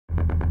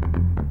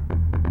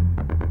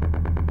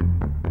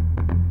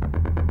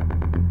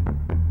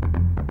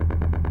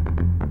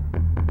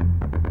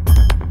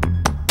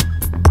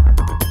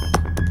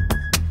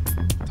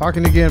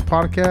Talking Again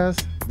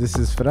podcast. This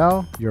is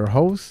Fidel, your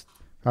host.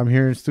 I'm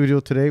here in studio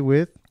today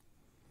with.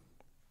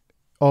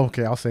 Oh,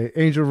 okay, I'll say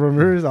Angel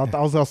Ramirez. I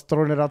was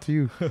throwing it out to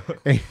you.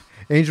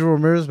 Angel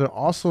Ramirez, but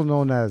also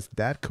known as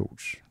Dad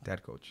Coach.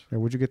 Dad Coach. And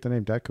where'd you get the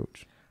name Dad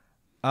Coach?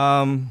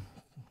 I'm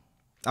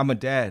a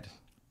dad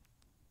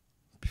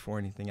before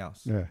anything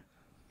else. Yeah.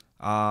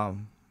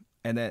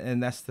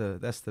 And that's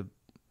the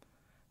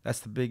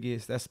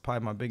biggest. That's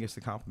probably my biggest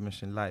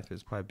accomplishment in life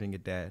is probably being a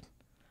dad.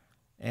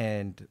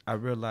 And I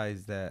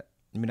realized that.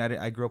 I mean,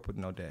 I grew up with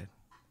no dad.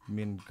 I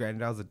mean,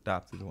 granted, I was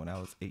adopted when I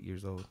was 8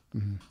 years old.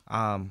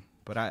 Mm-hmm.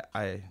 But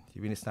I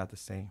mean, it's not the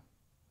same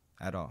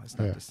at all. It's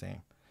not the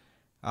same.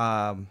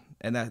 And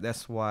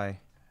that's why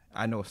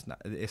I know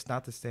it's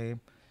not the same.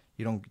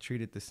 You don't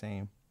treat it the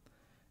same.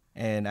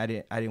 And I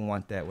didn't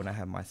want that when I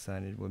had my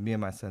son. When me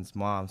and my son's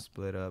mom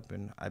split up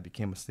and I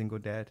became a single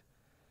dad.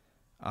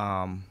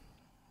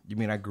 You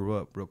mean I grew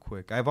up real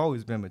quick. I've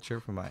always been mature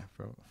for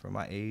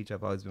my age.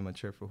 I've always been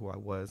mature for who I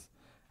was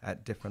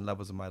at different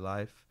levels of my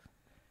life.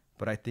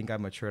 But I think I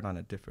matured on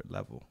a different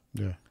level.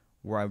 Yeah.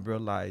 Where I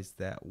realized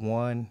that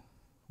when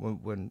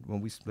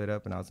we split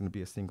up and I was going to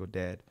be a single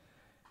dad,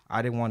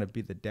 I didn't want to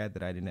be the dad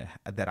that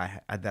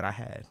I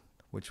had,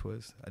 which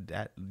was a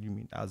dad. You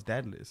mean I was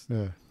dadless?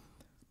 Yeah.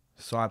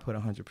 So I put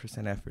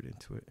 100% effort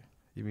into it.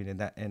 You mean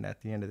and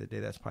at the end of the day,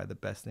 that's probably the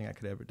best thing I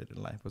could ever did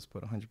in life was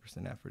put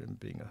 100% effort in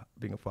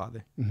being a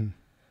father.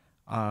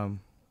 Mm-hmm.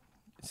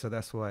 So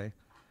that's why,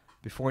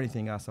 before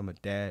anything else, I'm a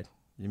dad.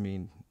 You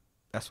mean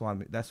that's why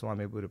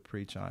I'm able to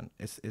preach on.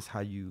 It's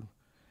how you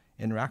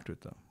interact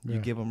with them. Yeah.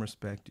 You give them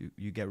respect.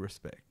 You get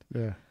respect.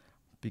 Yeah.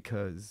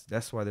 Because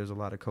that's why there's a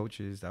lot of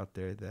coaches out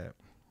there that,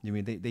 you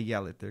mean, they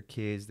yell at their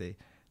kids. They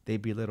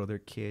belittle their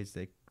kids.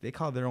 They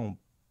call their own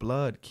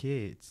blood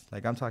kids.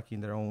 Like, I'm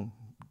talking their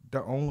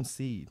own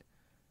seed.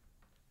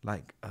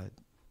 Like a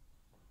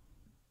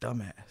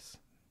dumbass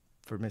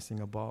for missing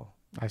a ball.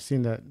 I've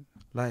seen that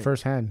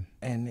firsthand.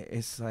 And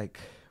it's like,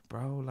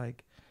 bro,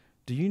 like,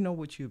 do you know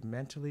what you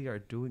mentally are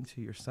doing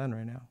to your son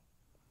right now?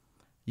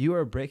 You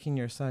are breaking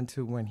your son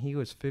to when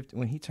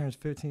he turns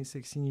 15,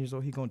 16 years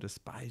old, he going to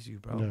despise you,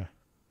 bro. Yeah.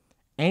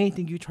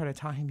 Anything you try to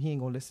tell him, he ain't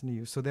going to listen to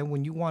you. So then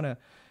when you want to,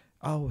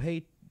 oh,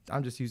 hey,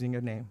 I'm just using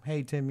your name.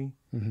 Hey, Timmy,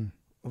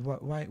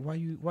 why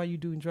you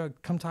doing drugs?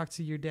 Come talk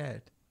to your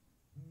dad.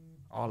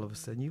 All of a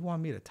sudden, you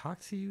want me to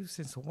talk to you?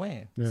 Since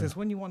when? Yeah. Since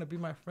when you want to be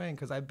my friend?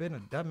 Because I've been a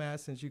dumbass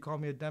since you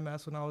called me a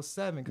dumbass when I was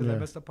 7 because I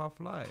messed up off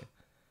fly.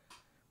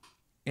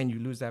 And you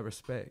lose that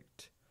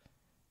respect.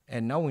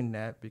 And knowing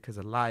that because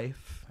of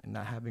life and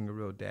not having a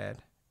real dad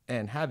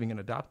and having an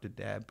adopted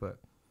dad, but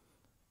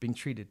being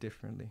treated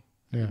differently.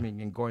 Yeah. I mean,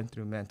 and going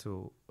through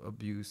mental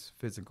abuse,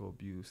 physical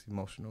abuse,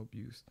 emotional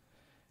abuse.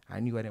 I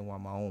knew I didn't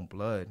want my own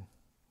blood,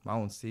 my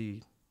own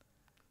seed,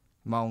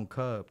 my own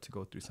cub to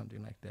go through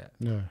something like that.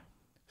 Yeah.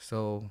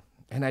 So,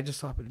 and I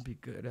just happened to be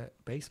good at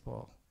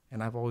baseball,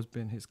 and I've always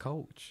been his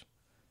coach.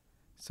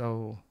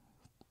 So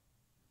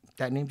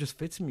that name just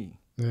fits me.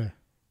 Yeah.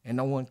 And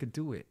no one could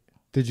do it.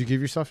 Did you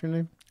give yourself your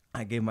name?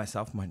 I gave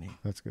myself my name.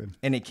 That's good.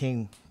 And it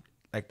came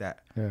like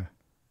that. Yeah.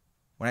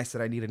 When I said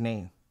I need a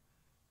name.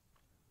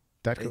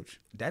 Dad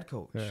Coach. Dad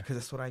Coach, because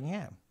that's what I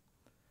am.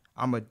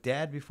 I'm a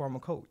dad before I'm a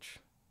coach.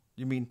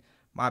 You mean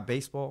my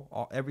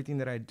baseball, everything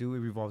that I do, it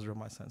revolves around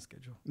my son's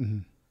schedule. Mm-hmm.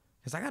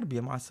 Because I got to be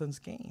at my son's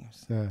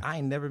games. Yeah. I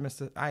ain't never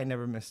missed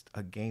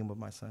a game with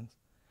my sons.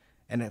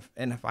 And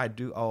if I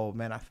do, oh,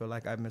 man, I feel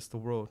like I missed the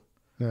world.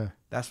 Yeah.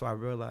 That's why I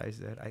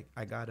realized that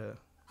I gotta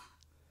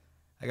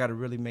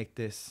really make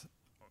this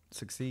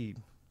succeed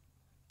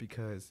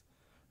because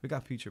we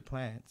got future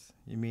plans.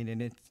 You mean,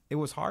 and it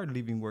was hard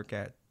leaving work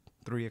at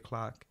 3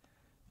 o'clock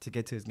to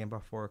get to his game by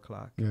 4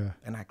 o'clock. Yeah.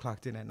 And I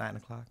clocked in at 9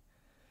 o'clock.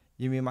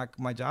 You mean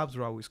my jobs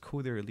were always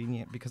cool. They were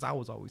lenient because I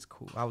was always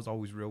cool. I was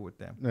always real with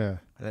them. Yeah.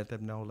 I let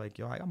them know, like,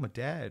 yo, I'm a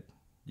dad.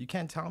 You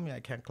can't tell me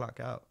I can't clock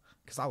out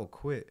because I will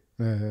quit.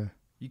 Yeah.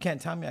 You can't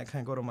tell me I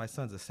can't go to my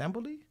son's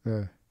assembly.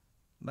 Yeah.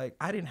 Like,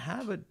 I didn't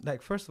have it.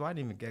 Like, first of all, I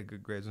didn't even get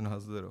good grades when I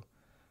was little.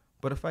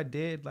 But if I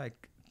did,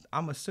 like,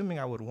 I'm assuming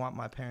I would want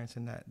my parents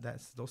in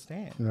those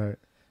stands. Right.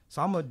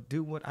 So I'm going to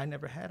do what I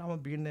never had. I'm going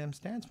to be in them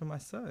stands for my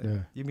son.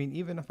 Yeah. You mean,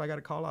 even if I got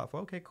to call off,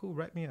 okay, cool,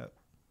 write me up.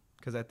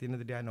 Because at the end of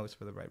the day, I know it's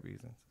for the right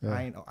reasons. Yeah.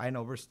 I ain't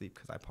oversleep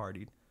because I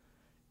partied.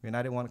 I mean,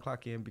 I didn't want to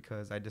clock in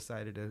because I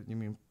decided to,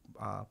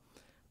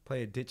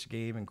 play a ditch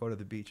game and go to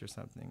the beach or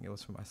something. It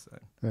was for my son.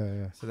 Yeah,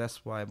 yeah. So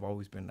that's why I've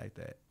always been like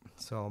that.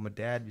 So I'm a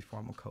dad before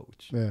I'm a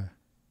coach. Yeah.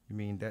 You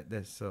mean,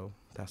 that's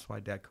why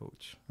Dad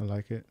Coach. I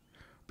like it.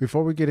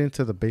 Before we get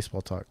into the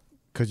baseball talk,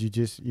 because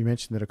you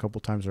mentioned it a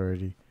couple times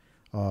already.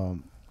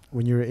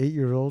 When you were 8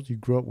 years old, you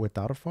grew up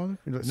without a father?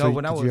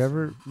 No,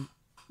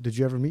 did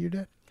you ever meet your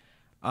dad?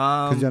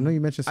 Because I know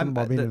you mentioned something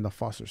about being in the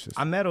foster system.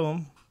 I met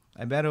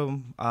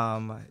him.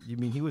 You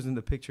mean he was in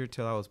the picture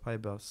till I was probably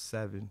about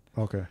 7.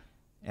 Okay.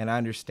 And I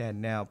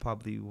understand now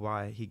probably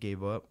why he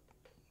gave up.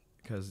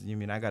 Because you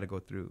mean I got to go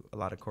through a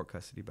lot of court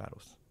custody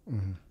battles.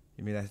 Mm-hmm.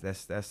 You mean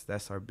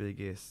that's our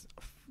biggest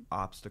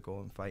obstacle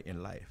and fight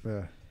in life.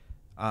 Yeah.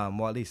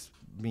 Well, at least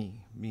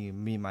me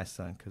and my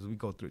son, because we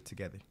go through it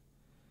together.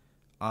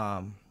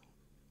 And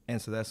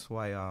so that's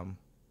why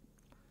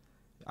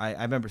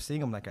I remember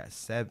seeing him like at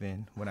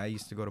 7 when I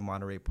used to go to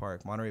Monterey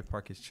Park. Monterey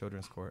Park is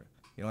children's court.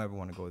 You don't ever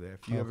want to go there.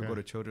 If you ever go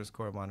to children's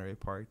court at Monterey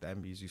Park, that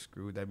means you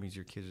screwed. That means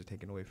your kids are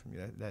taken away from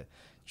you. That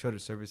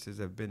children's services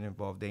have been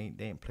involved. They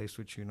ain't placed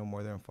with you no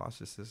more. They're in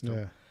foster system.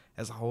 Yeah.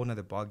 That's a whole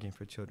nother ballgame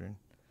for children.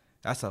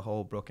 That's a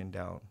whole broken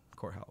down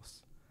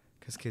courthouse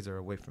because kids are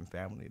away from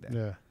family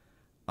there.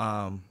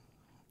 Yeah.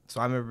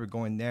 So I remember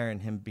going there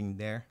and him being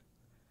there.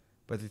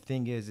 But the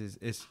thing is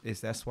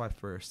that's why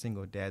for a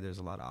single dad, there's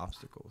a lot of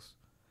obstacles.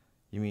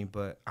 You mean,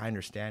 but I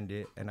understand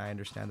it, and I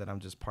understand that I'm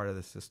just part of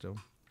the system.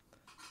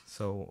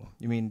 So,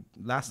 you mean,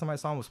 last time I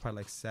saw him was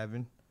probably like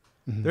 7.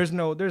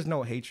 Mm-hmm. There's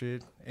no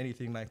hatred,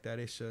 anything like that.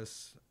 It's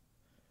just,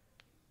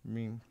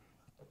 I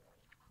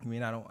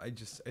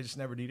just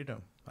never needed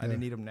him. I didn't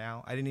need him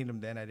now. I didn't need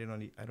him then. I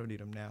don't need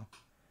him now.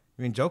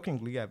 I mean,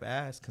 jokingly, I've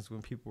asked because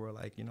when people were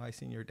like, I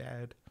seen your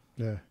dad.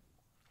 Yeah.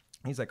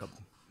 He's like a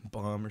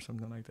bum or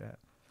something like that.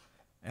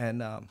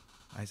 And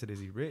I said, is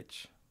he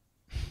rich?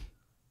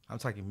 I'm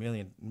talking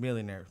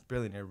millionaire,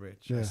 billionaire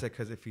rich. Yeah. I said,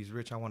 because if he's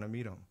rich, I want to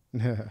meet him.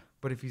 Yeah.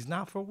 But if he's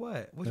not, for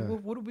what?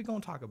 What are we going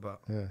to talk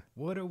about? Yeah.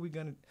 What are we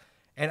going to...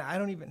 And I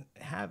don't even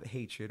have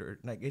hatred or...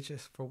 Like, it's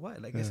just for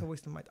what? Like, it's a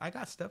waste of my... I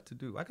got stuff to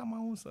do. I got my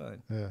own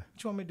son. Yeah.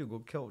 What you want me to do? Go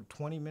kill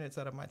 20 minutes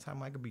out of my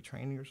time? I could be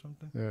training or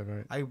something? Yeah,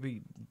 right. I could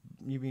be...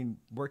 You mean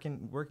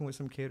working with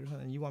some kid or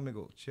something? You want me to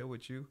go chill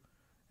with you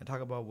and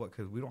talk about what?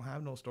 Because we don't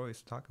have no stories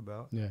to talk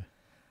about. Yeah.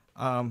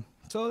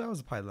 So that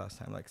was probably the last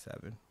time, like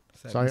 7.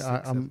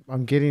 So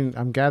I'm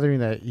gathering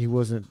that he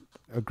wasn't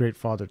a great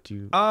father to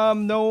you.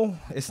 No,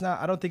 it's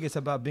not. I don't think it's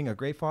about being a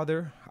great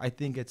father. I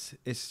think it's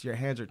your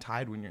hands are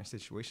tied when you're in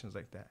situations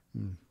like that.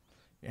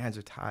 Your hands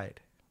are tied.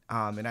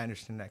 And I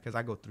understand that because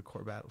I go through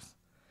court battles,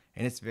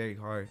 and it's very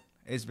hard.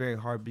 It's very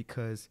hard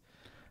because.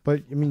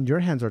 But I mean, your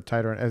hands are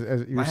tied. As you're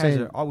saying, my hands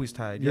are always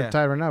tied. You're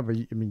tied right now, but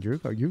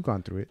you've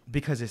gone through it.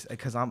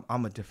 Because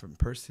I'm a different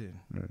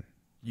person. Right.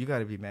 You got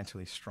to be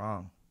mentally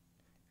strong.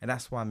 And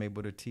that's why I'm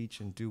able to teach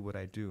and do what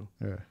I do.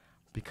 Yeah.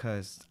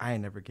 Because I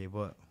never gave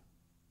up.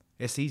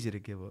 It's easy to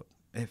give up.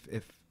 If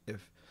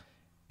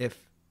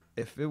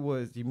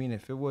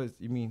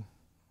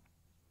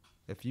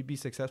you be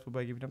successful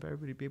by giving up,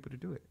 everybody be able to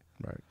do it.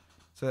 Right.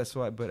 So that's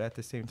why. But at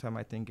the same time,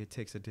 I think it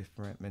takes a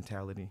different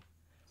mentality.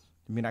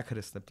 I mean, I could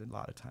have slipped a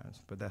lot of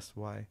times, but that's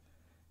why.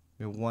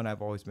 One,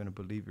 I've always been a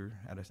believer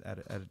at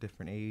a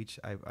different age.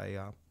 I've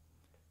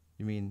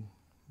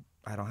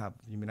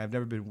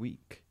never been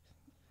weak.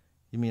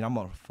 I'm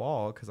gonna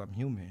fall because I'm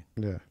human.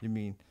 Yeah. You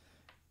mean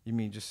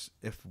just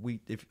if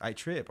I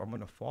trip, I'm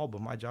gonna fall,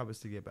 but my job is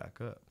to get back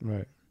up.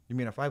 Right.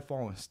 If I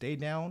fall and stay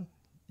down,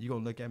 you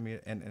gonna look at me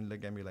and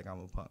look at me like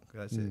I'm a punk.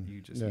 That's it.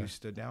 You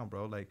stood down,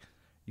 bro. Like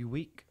you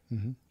weak.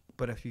 Mm-hmm.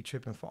 But if you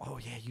trip and fall, oh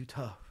yeah, you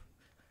tough.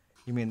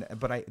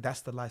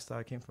 That's the lifestyle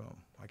I came from.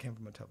 I came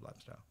from a tough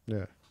lifestyle.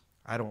 Yeah.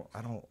 I don't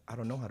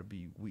know how to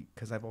be weak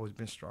because I've always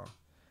been strong.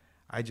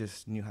 I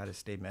just knew how to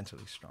stay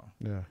mentally strong.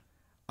 Yeah.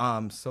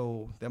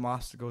 So them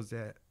obstacles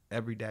that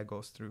every dad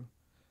goes through.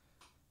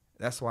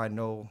 That's why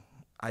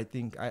I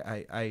think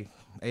I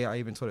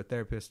even told a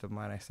therapist of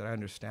mine, I said, I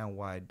understand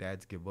why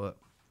dads give up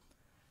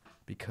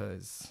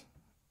because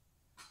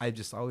I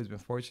just always been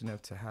fortunate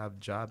enough to have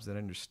jobs that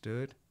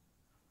understood.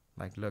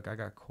 Like, look, I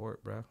got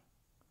court, bro.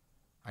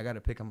 I got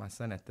to pick up my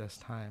son at this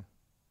time.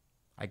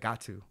 I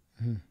got to.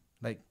 Mm-hmm.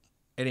 Like,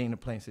 it ain't a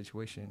plain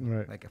situation.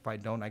 Right. Like, if I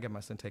don't, I get my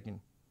son taken.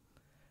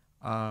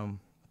 So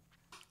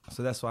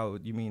that's why I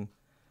didn't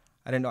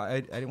know.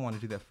 I didn't want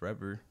to do that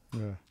forever.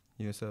 Yeah.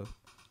 So,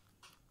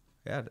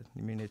 yeah.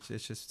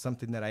 It's just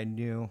something that I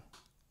knew.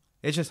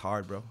 It's just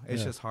hard, bro.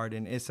 It's just hard,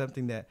 and it's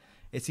something that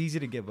it's easy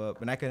to give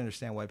up, and I can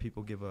understand why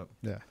people give up.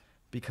 Yeah.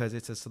 Because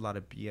it's just a lot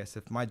of BS.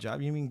 If my job,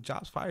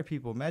 jobs fire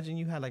people. Imagine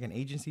you had like an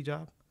agency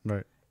job.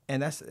 Right.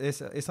 And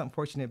it's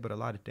unfortunate, but a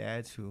lot of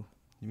dads who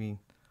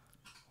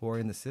are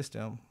in the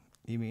system,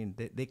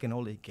 they can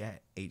only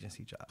get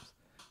agency jobs.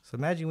 So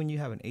imagine when you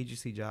have an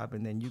agency job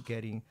and then you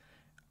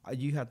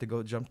have to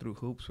go jump through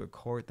hoops with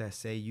court that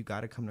say you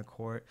got to come to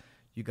court,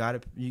 you got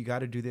to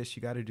do this,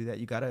 you got to do that,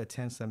 you got to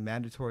attend some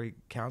mandatory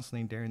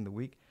counseling during the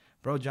week.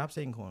 Bro, jobs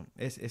ain't going.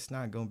 It's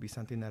not going to be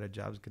something that a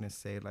job's going to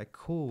say like,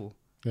 cool.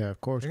 Yeah, of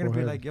course. They're going to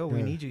be like, yo,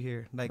 we need you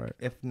here. Like, right.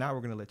 If not,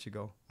 we're going to let you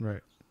go.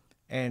 Right.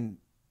 And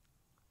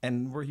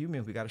we're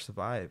human. We got to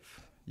survive.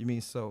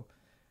 So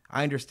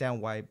I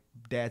understand why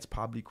dads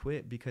probably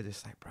quit because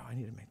it's like, bro, I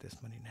need to make this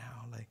money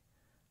now. Like,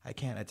 I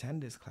can't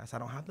attend this class. I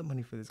don't have the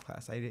money for this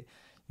class. It's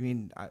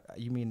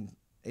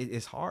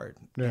hard.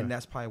 Yeah. And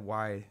that's probably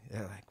why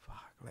they're like,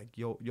 fuck, like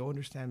you'll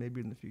understand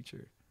maybe in the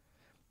future.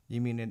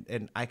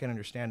 And I can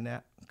understand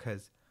that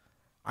because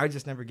I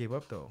just never gave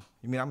up though.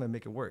 I'm going to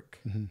make it work.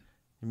 Mm-hmm.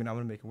 I'm going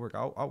to make it work.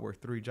 I'll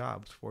work 3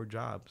 jobs, 4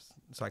 jobs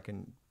so I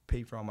can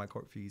pay for all my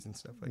court fees and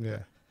stuff like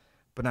that.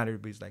 But not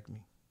everybody's like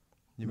me.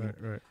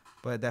 Right.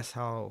 But that's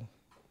how,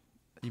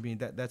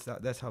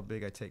 that's how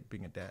big I take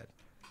being a dad.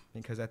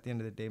 Because at the end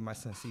of the day, my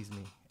son sees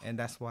me. And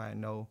that's why I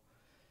know,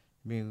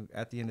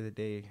 at the end of the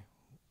day,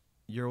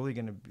 you're only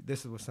going to be,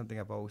 this is something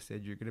I've always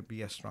said, you're going to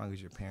be as strong as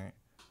your parent.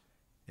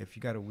 If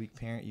you got a weak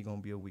parent, you're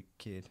gonna be a weak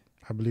kid.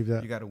 I believe that.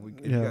 If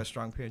you got a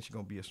strong parent, you're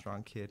gonna be a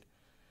strong kid.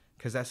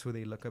 Because that's who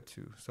they look up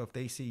to. So if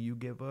they see you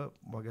give up,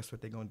 well, guess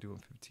what they're going to do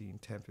in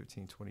 10,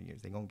 15, 20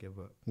 years? They're going to give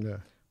up. Yeah.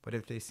 But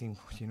if they see,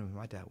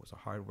 my dad was a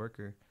hard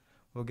worker,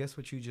 well, guess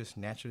what you just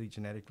naturally,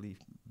 genetically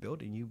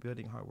building? You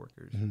building hard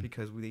workers.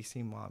 Because they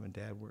see mom and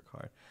dad work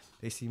hard.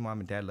 They see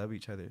mom and dad love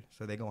each other.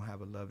 So they're going to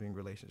have a loving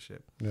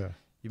relationship. Yeah.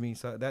 You mean,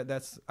 so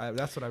that's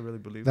what I really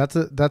believe. That's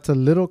a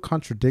little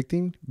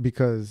contradicting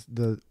because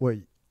what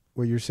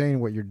you're saying,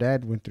 what your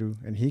dad went through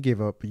and he gave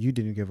up, but you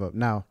didn't give up.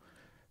 Now,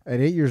 at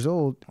 8 years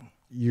old,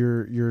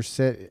 you're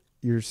set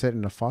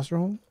in a foster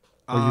home?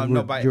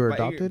 No, you're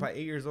adopted? By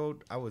 8 years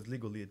old, I was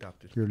legally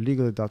adopted. You're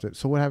legally adopted.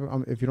 So what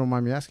happened, if you don't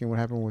mind me asking, what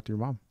happened with your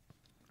mom?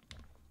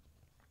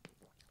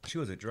 She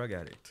was a drug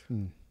addict.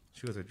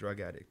 She was a drug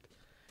addict.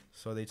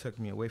 So they took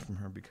me away from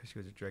her because she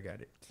was a drug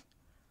addict.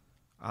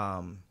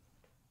 And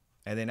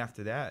then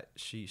after that,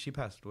 she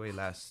passed away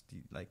last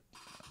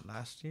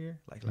year,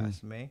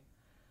 last May.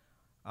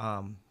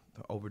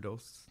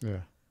 Overdose. Yeah.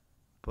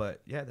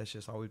 But yeah, that's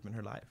just always been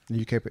her life.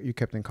 You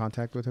kept in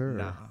contact with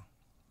her?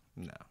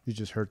 No. You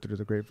just heard through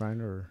the grapevine,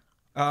 or?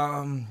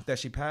 That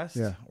she passed.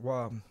 Yeah.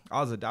 Well,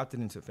 I was adopted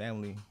into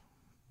family.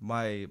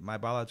 My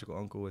biological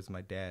uncle is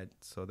my dad,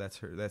 so that's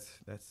her. That's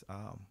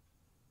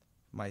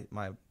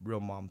my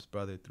real mom's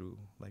brother through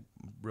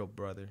real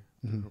brother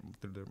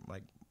through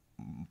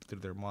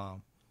their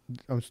mom.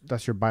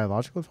 That's your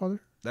biological father?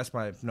 That's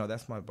my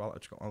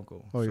biological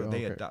uncle. Oh, so yeah,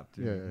 they okay.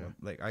 adopted.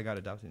 Yeah. I got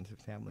adopted into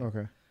the family.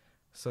 Okay.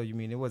 So you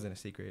mean it wasn't a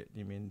secret?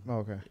 You mean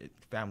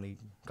family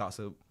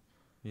gossip?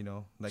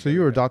 So you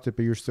were adopted,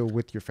 but you're still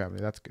with your family.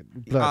 That's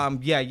good.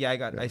 Blood. Yeah. I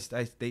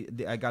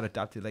got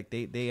adopted.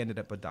 They ended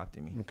up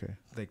adopting me.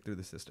 Okay. Through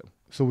the system.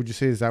 So would you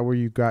say, is that where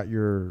you got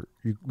you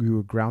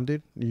were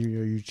grounded?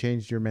 You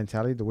changed your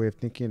mentality, the way of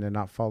thinking, and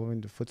not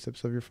following the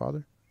footsteps of your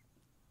father?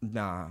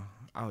 Nah,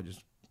 I was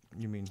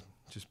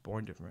just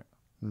born different.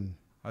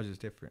 I was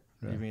just different.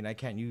 Yeah. I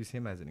can't use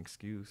him as an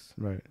excuse.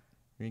 Right.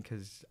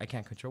 Because I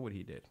can't control what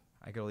he did.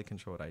 I can only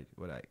control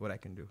what I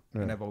can do,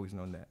 yeah. And I've always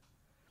known that.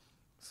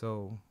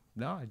 So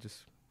no,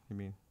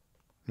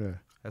 yeah.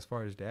 As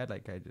far as dad,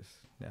 I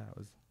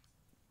was.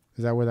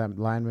 Is that where that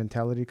lion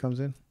mentality comes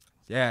in?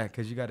 Yeah,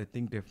 because you got to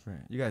think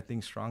different. You got to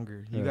think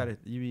stronger. You got to.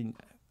 You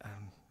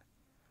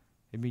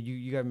got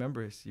to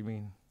remember this.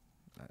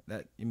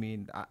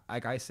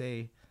 I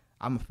say,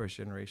 I'm a first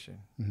generation.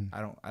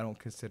 I don't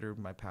consider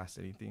my past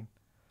anything.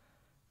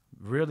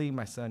 Really,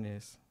 my son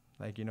is.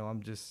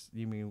 I'm just,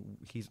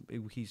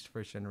 he's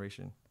first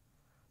generation.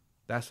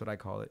 That's what I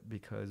call it,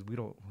 because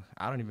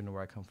I don't even know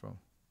where I come from.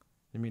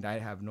 I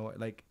have no,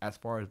 as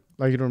far as.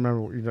 You don't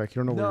remember, you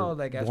don't know no,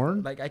 where you're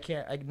born?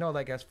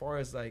 As far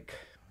as,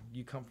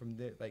 you come from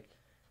there,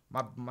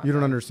 my you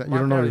don't understand, you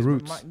don't know your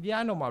roots.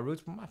 I know my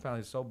roots, but my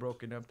family's so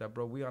broken up that,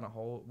 bro,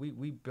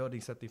 we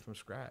building something from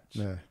scratch.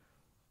 Yeah.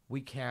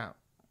 We can't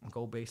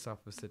go based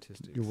off of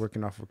statistics. You're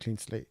working off a clean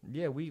slate.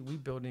 Yeah, we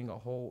building a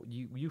whole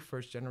you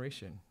first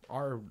generation.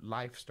 Our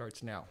life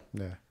starts now.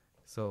 Yeah.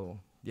 So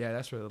yeah,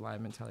 that's where the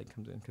lion mentality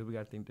comes in, because we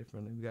gotta think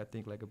differently. We gotta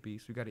think like a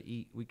beast. We gotta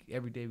eat.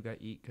 Every day we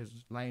gotta eat, because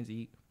lions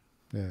eat.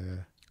 Yeah.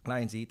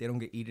 Lions eat. They don't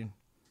get eaten.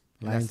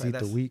 Lions eat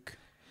the weak.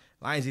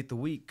 Lions eat the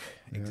weak.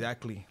 Yeah.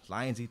 Exactly.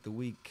 Lions eat the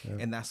weak,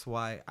 and that's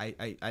why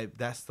I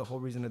that's the whole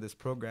reason of this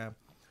program,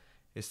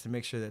 is to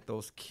make sure that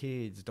those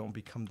kids don't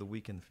become the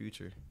weak in the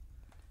future.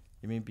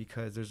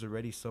 Because there's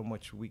already so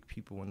much weak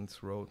people in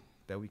this world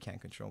that we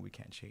can't control, we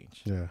can't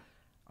change. Yeah.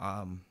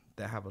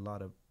 That have a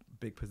lot of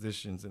big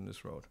positions in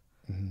this world,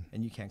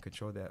 and you can't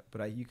control that.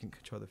 But you can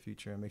control the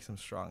future and make some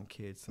strong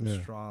kids,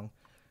 strong,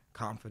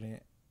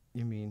 confident,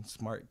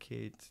 smart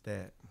kids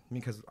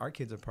because our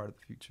kids are part of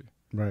the future.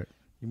 Right.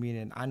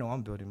 And I know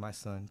I'm building my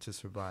son to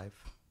survive,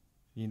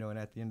 and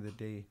at the end of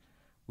the day,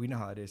 we know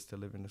how it is to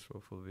live in this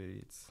world full of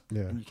idiots.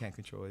 Yeah. And you can't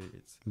control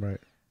idiots. Right.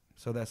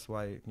 So that's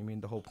why,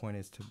 the whole point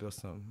is to build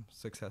some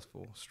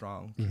successful,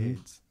 strong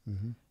kids,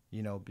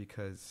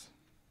 because,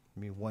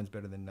 one's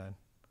better than none.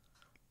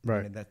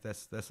 Right. And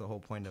that's the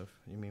whole point of,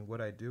 what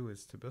I do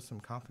is to build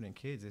some confident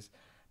kids, is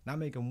not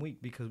make them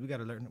weak, because we got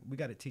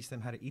to teach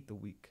them how to eat the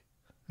weak.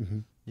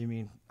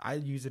 I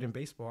use it in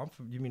baseball.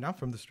 I'm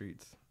from the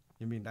streets.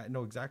 I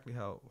know exactly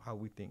how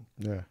we think.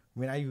 Yeah.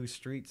 I use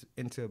streets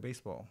into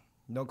baseball.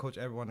 No coach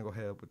ever want to go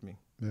head up with me.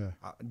 Yeah.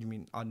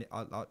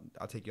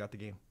 I'll take you out the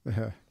game.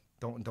 Yeah.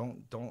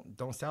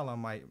 Don't sell on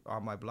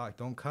my block.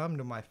 Don't come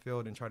to my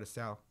field and try to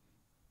sell.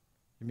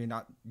 You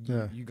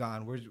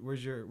gone.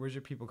 Where's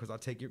your people? Because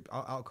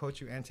I'll coach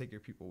you and take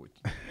your people with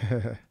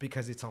you.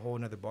 Because it's a whole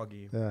nother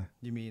ballgame. Yeah.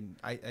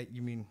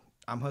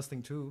 I'm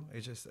hustling too.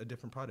 It's just a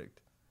different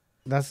product.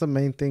 That's the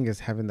main thing,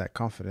 is having that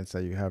confidence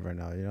that you have right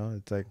now.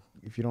 It's like,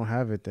 if you don't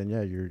have it, then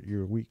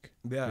you're weak.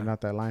 Yeah. You're not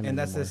that line. And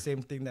that's the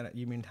same thing that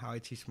how I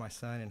teach my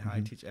son and how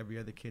I teach every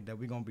other kid, that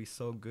we're gonna be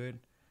so good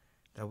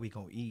that we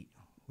gonna eat.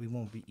 We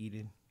won't be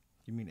eating.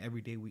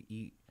 Every day we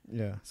eat.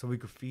 Yeah. So we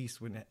could feast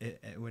when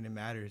it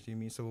matters.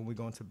 So when we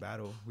go into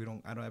battle,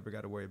 I don't ever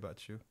got to worry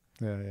about you.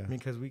 Yeah.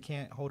 Because we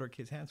can't hold our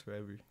kids' hands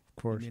forever.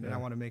 Of course. And I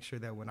want to make sure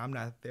that when I'm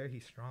not there,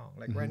 he's strong.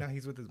 Like right now,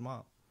 he's with his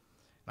mom.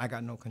 I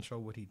got no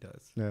control what he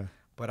does. Yeah.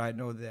 But I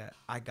know that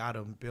I got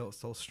him built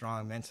so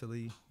strong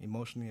mentally,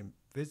 emotionally, and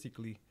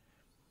physically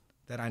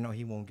that I know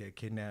he won't get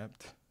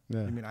kidnapped.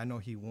 Yeah. I know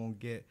he won't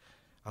get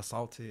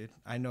assaulted.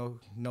 I know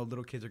no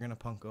little kids are going to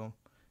punk him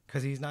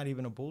because he's not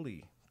even a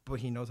bully, but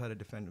he knows how to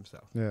defend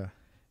himself. Yeah.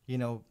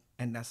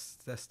 And that's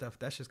stuff.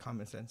 That's just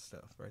common sense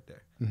stuff right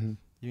there.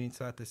 Mm-hmm.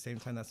 So at the same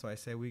time, that's why I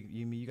say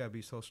you got to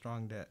be so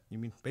strong that,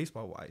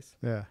 baseball wise.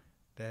 Yeah.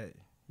 That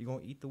you're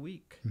going to eat the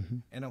weak. Mm-hmm.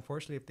 And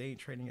unfortunately, if they ain't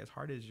training as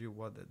hard as you,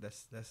 well,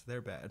 that's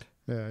their bad.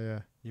 Yeah.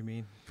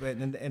 But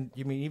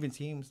even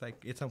teams,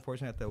 like, it's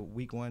unfortunate that the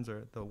weak ones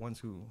are the ones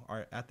who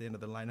are at the end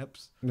of the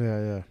lineups.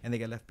 Yeah. And they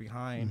get left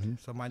behind. Mm-hmm.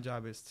 So my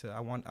job is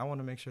I want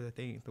to make sure that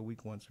they ain't the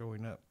weak ones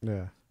growing up.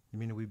 Yeah.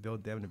 We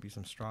build them to be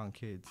some strong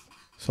kids.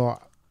 So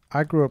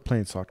I grew up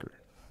playing soccer.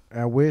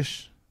 I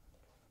wish,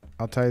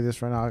 I'll tell you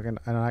this right now,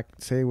 and I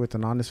can say with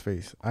an honest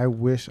face, I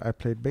wish I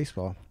played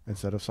baseball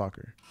instead of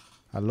soccer.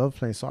 I love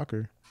playing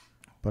soccer,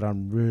 but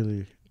I'm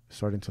really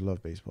starting to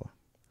love baseball.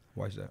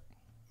 Why is that?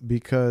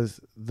 Because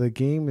the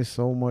game is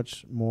so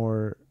much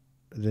more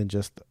than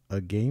just a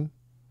game.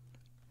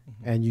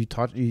 Mm-hmm. And you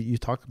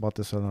talked about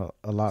this a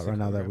lot right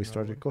now that we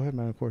started. Go ahead,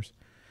 man, of course.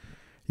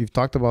 You've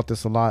talked about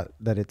this a lot,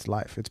 that it's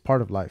life. It's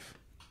part of life.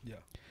 Yeah.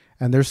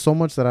 And there's so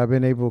much that I've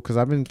been able, because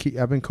I've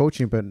been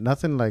coaching, but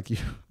nothing like you,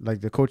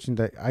 like the coaching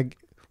that I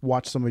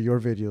watch some of your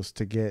videos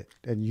to get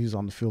and use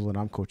on the field when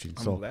I'm coaching.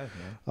 I'm so glad,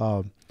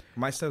 man.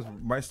 My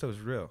stuff's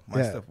real.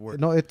 My stuff works.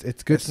 No,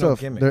 it's good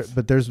stuff. No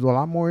but there's a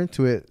lot more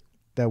into it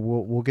that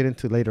we'll get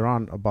into later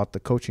on about the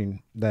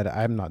coaching that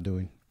I'm not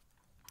doing.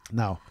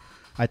 Now,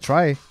 I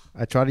try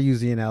to use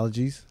the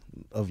analogies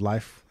of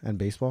life and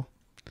baseball,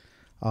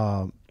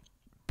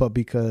 but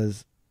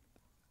because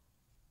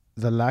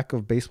the lack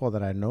of baseball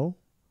that I know,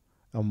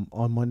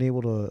 I'm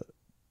unable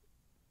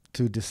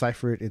to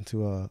decipher it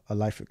into a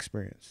life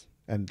experience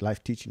and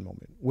life teaching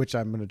moment, which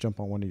I'm going to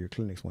jump on one of your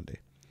clinics one day.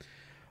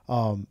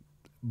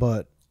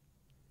 But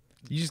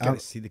you just got to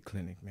see the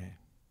clinic, man.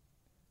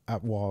 I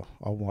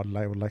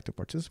would like to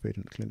participate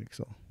in the clinic.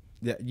 So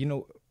yeah,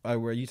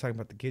 were you talking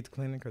about the kids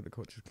clinic or the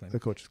coaches clinic? The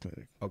coaches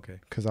clinic. Okay.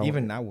 Because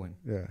even that one.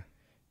 Yeah.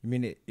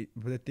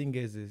 But the thing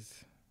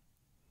is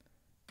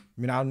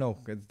I don't know,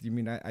 because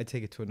I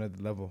take it to another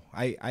level.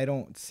 I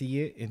don't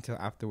see it until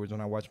afterwards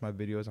when I watch my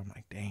videos. I'm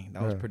like, dang,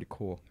 that was pretty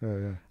cool.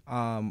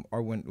 Yeah.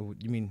 Or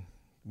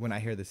when I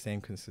hear the same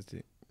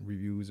consistent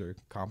reviews or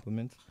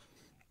compliments.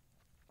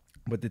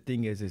 But the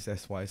thing is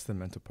that's why it's the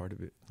mental part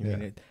of it.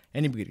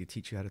 Anybody can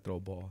teach you how to throw a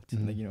ball.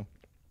 Mm-hmm.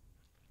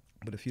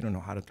 But if you don't know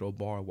how to throw a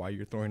ball or why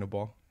you're throwing a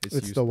ball, it's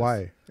useless. The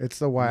why. It's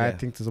the why. Yeah. I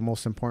think is the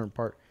most important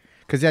part.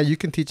 Because you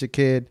can teach a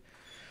kid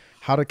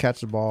how to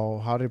catch the ball,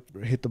 how to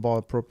hit the ball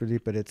appropriately,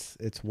 but it's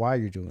why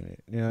you're doing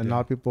it. And a lot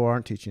of people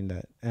aren't teaching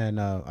that.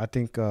 And I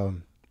think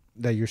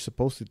that you're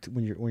supposed to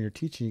when you're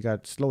teaching, you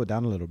got to slow it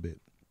down a little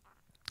bit.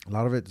 A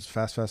lot of it is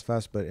fast.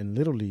 But in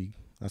Little League,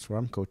 that's where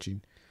I'm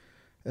coaching.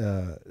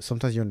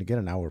 Sometimes you only get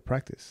an hour of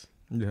practice.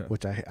 Yeah.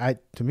 Which if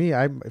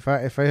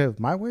I have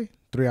my way,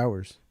 3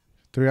 hours.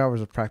 3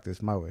 hours of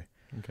practice my way.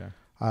 Okay.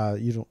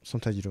 You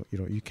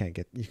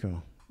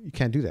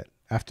can't do that.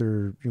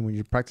 After when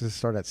your practices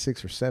start at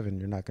 6 or 7,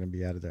 you're not going to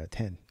be out of there at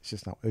 10.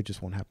 It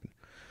just won't happen.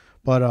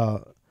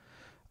 But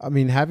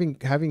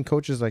having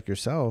coaches like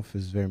yourself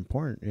is very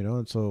important,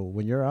 And so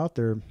when you're out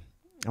there,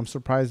 I'm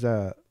surprised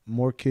that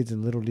more kids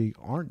in Little League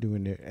aren't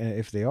doing it. And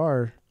if they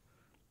are,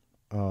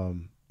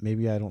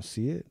 maybe I don't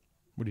see it.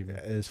 What do you mean?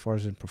 As far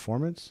as in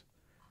performance,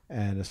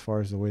 and as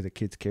far as the way the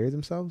kids carry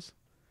themselves.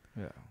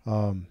 Yeah.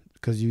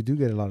 Because you do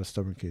get a lot of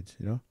stubborn kids,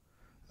 A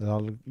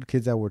lot of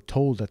kids that were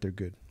told that they're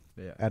good.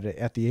 Yeah.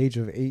 At the age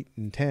of 8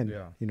 and 10,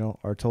 yeah.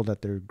 Are told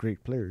that they're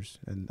great players,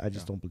 and I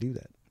just don't believe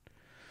that.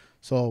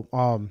 So,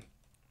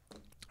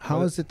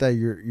 how is it that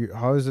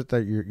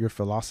your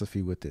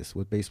philosophy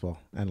with baseball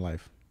and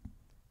life?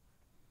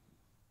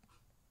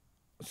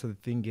 So the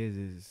thing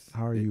is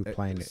how are you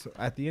applying it? So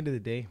at the end of the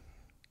day,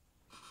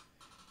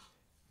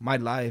 my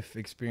life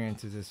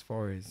experiences as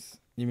far as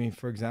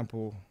for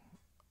example,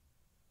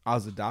 I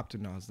was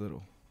adopted when I was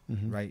little,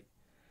 right?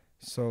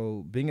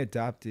 So being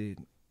adopted.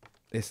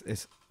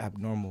 It's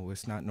abnormal.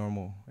 It's not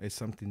normal. It's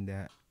something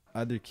that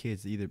other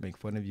kids either make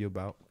fun of you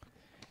about.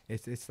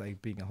 It's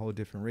like being a whole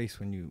different race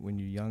when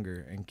you're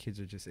younger, and kids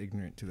are just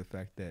ignorant to the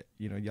fact that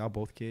y'all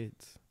both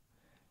kids.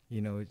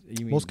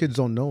 Most kids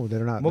don't know.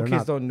 Most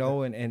kids don't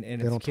know, and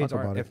if kids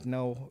aren't,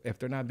 if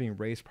they're not being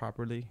raised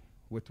properly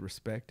with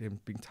respect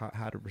and being taught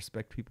how to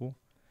respect people,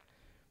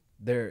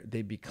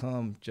 they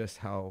become just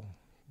who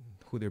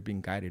they're being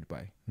guided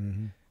by.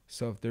 Mm-hmm.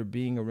 So if they're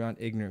being around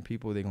ignorant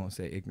people, they're going to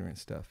say ignorant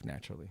stuff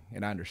naturally.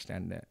 And I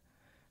understand that.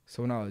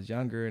 So when I was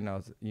younger and I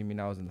was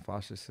in the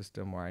foster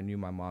system, or I knew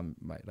my mom,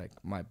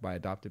 my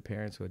adopted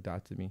parents who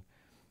adopted me,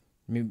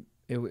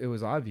 it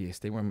was obvious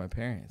they weren't my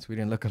parents. We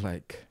didn't look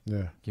alike.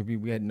 Yeah.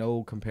 We had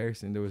no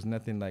comparison. There was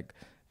nothing like,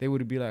 they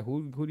would be like,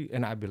 who do you,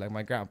 and I'd be like,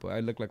 my grandpa. I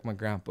look like my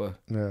grandpa.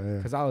 Yeah.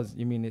 Because I was,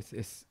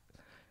 it's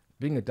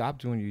being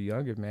adopted when you're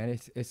younger, man.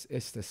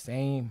 It's the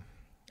same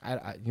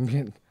You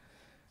mean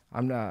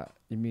I'm not?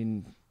 You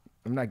mean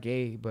I'm not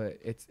gay, but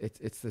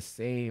it's the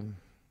same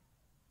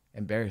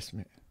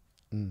embarrassment.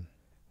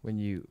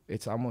 When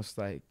it's almost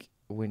like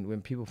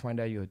when people find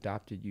out you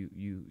adopted,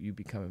 you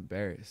become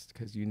embarrassed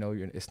because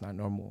it's not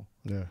normal.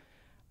 Yeah.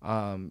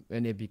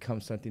 And it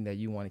becomes something that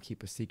you want to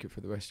keep a secret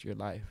for the rest of your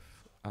life.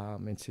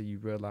 Until you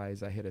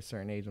realize I hit a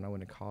certain age when I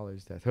went to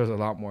college that there's a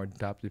lot more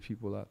adopted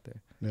people out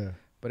there. Yeah.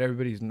 But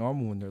everybody's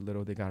normal when they're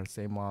little. They got the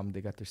same mom,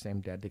 they got their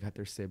same dad, they got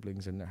their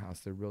siblings in their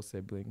house, their real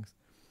siblings.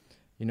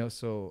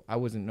 So I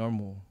wasn't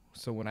normal.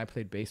 So when I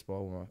played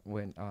baseball,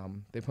 when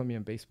they put me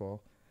in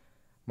baseball,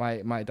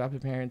 my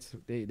adopted parents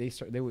they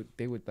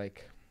would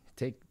like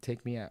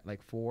take me at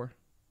like 4,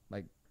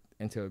 like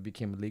until it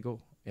became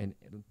legal and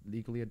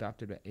legally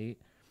adopted at 8.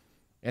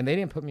 And they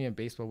didn't put me in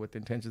baseball with the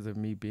intentions of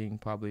me being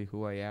probably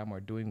who I am or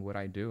doing what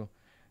I do.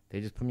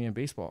 They just put me in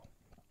baseball.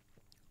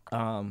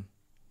 And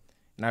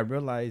I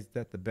realized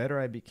that the better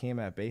I became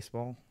at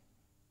baseball,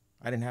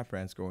 I didn't have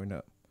friends growing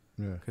up.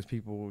 Yeah. Because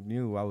people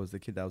knew I was the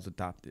kid that was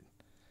adopted.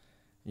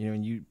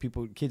 And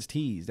kids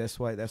tease. That's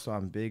why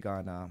I'm big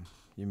on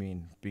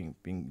being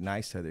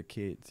nice to other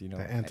kids. The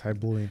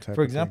anti-bullying type.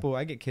 For example,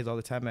 I get kids all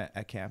the time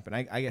at camp, and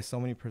I get so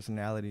many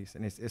personalities,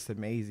 and it's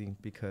amazing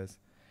because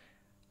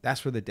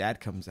that's where the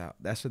dad comes out.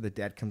 That's where the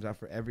dad comes out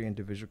for every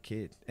individual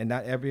kid, and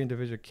not every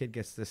individual kid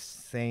gets the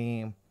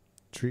same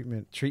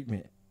treatment.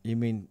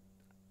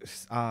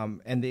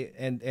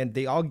 And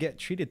they all get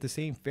treated the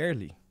same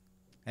fairly,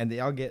 and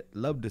they all get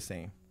loved the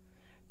same.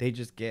 They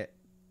just get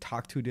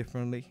talked to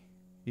differently.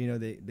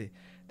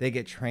 They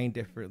get trained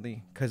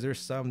differently because there's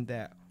some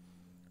that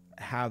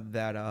have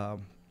that a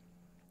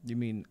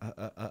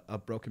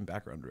broken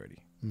background already.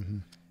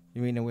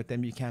 And with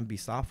them you can't be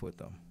soft with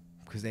them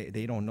because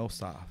they don't know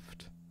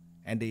soft,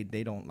 and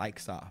they don't like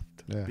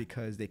soft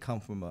because they come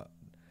from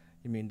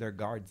their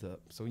guards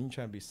up. So when you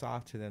try to be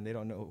soft to them, they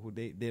don't know who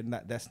they're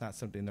not. That's not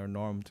something they're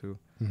norm to.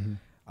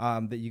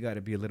 That you got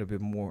to be a little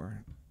bit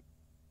more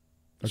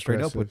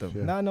straight up with them.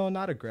 Yeah. No,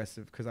 not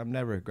aggressive, because I'm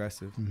never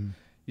aggressive. You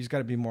just got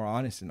to be more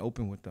honest and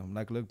open with them.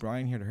 Like, look, bro, I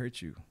ain't here to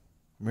hurt you.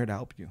 I'm here to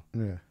help you.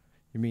 Yeah.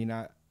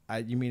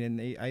 I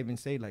even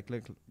say, like,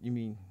 look,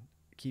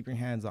 keep your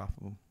hands off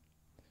of them.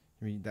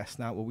 That's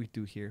not what we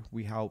do here.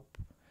 We help.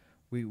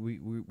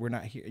 We're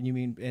not here.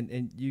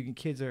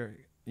 Kids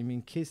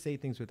say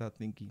things without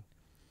thinking.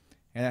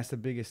 And that's the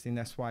biggest thing.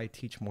 That's why I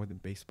teach more than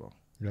baseball.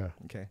 Yeah.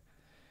 Okay.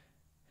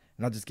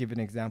 And I'll just give an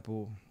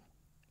example.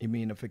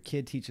 If a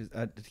kid teases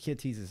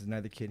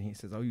another kid and he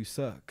says, "Oh, you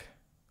suck,"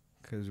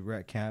 because we're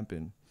at camp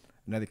and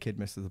another kid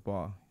misses the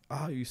ball.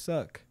 "Oh, you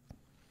suck."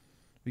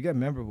 We got to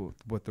remember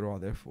what they're all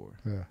there for.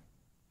 Yeah.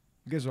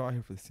 You guys are all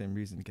here for the same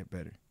reason, to get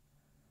better.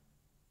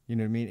 You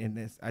know what I mean?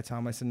 And I tell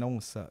them, I said, no one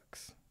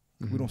sucks.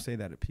 We don't say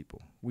that to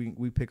people.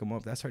 We pick them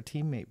up. That's our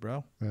teammate,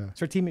 bro. Yeah.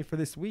 It's our teammate for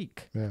this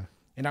week. Yeah.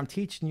 And I'm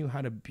teaching you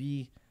how to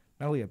be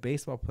not only a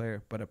baseball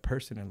player, but a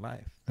person in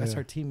life. That's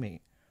our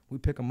teammate. We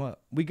pick them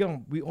up. We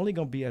only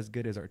gonna be as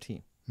good as our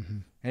team.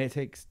 And it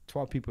takes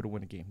 12 people to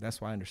win a game. That's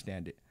why I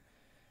understand it.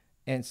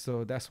 And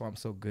so that's why I'm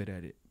so good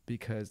at it,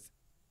 because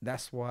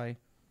that's why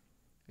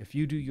if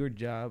you do your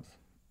job,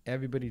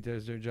 everybody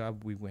does their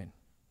job, we win.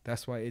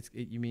 That's why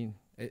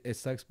it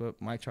sucks,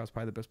 but Mike Trout's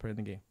probably the best player in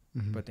the game.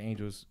 But the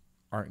Angels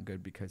aren't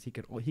good because he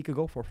could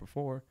go 4 for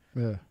 4.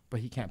 Yeah. But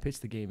he can't pitch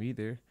the game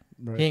either.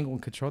 Right. He ain't gonna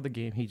control the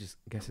game. He just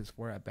gets his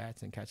 4 at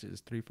bats and catches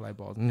 3 fly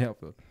balls in the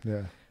outfield.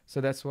 Yeah. So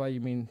that's why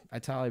I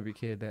tell every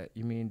kid that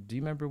do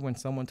you remember when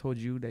someone told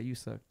you that you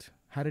sucked?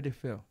 How did it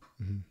feel?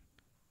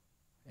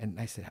 And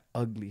I said,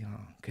 ugly, huh?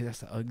 Because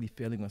that's an ugly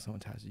feeling when someone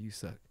tells you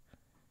suck.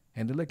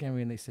 And they look at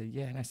me and they said,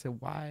 yeah. And I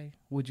said, why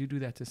would you do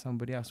that to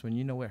somebody else when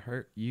you know it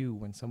hurt you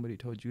when somebody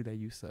told you that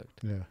you sucked?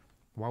 Yeah.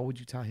 Why would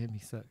you tell him he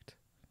sucked?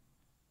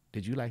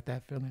 Did you like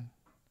that feeling?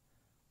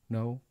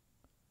 No.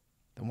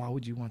 Then why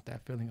would you want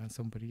that feeling on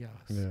somebody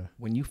else? Yeah.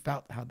 When you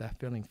felt how that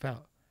feeling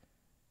felt,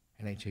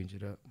 and they change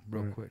it up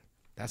real quick.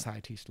 That's how I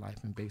teach life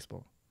in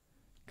baseball.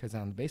 Because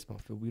on the baseball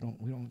field, we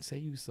don't say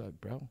you suck,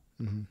 bro.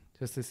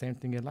 Just the same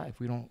thing in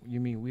life.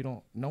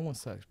 No one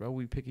sucks, bro.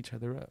 We pick each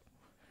other up.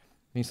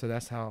 So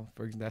that's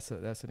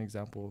an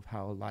example of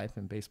how life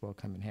and baseball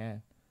come in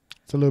hand.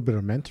 It's a little bit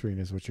of mentoring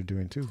is what you're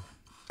doing too.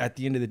 At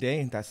the end of the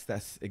day,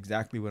 that's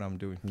exactly what I'm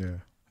doing. Yeah.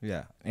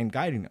 Yeah. And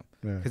guiding them.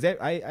 Because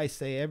I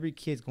say every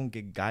kid's going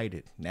to get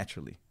guided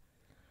naturally.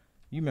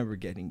 You remember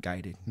getting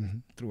guided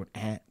through an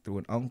aunt, through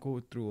an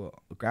uncle, through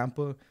a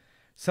grandpa.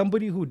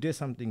 Somebody who did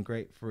something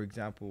great, for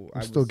example.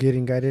 I'm still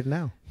getting guided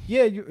now.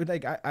 Yeah,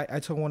 I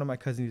told one of my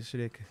cousins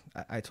yesterday,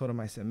 I told him,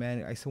 I said,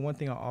 man, one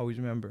thing I always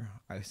remember,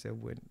 I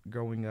said, when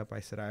growing up,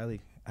 I said, I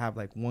only have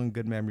like one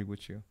good memory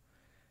with you.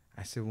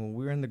 I said, when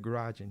we were in the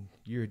garage and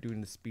you were doing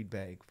the speed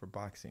bag for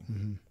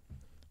boxing,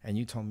 and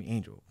you told me,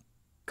 Angel,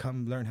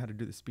 come learn how to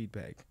do the speed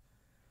bag.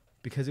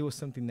 Because it was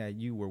something that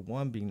you were,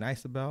 1, being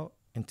nice about,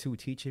 and 2,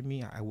 teaching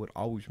me. I would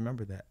always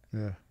remember that.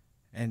 Yeah.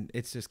 And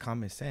it's just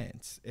common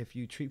sense. If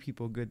you treat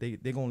people good,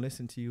 they're going to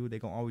listen to you. They're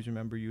going to always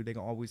remember you. They're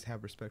going to always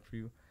have respect for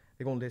you.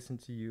 They're going to listen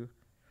to you.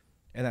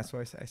 And that's why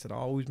I said, I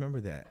always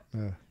remember that.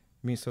 Yeah.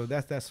 I mean, so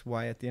that's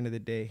why at the end of the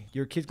day,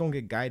 your kid's gonna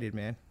get guided,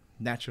 man,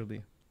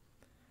 naturally.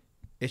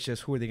 It's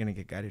just who are they gonna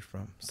get guided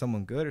from?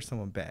 Someone good or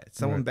someone bad?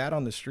 Someone bad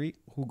on the street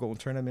who gonna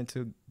turn them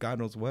into God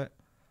knows what,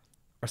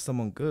 or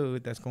someone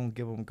good that's gonna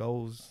give them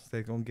goals,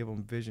 they're gonna give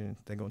them vision,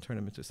 they're gonna turn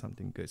them into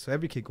something good. So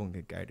every kid gonna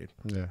get guided.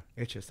 Yeah.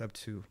 It's just up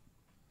to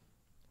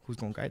who's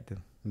gonna guide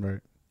them.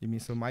 Right. You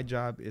mean, so my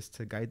job is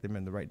to guide them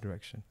in the right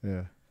direction.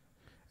 Yeah.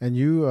 And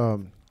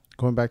you,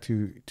 going back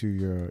to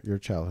your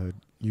childhood,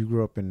 you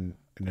grew up in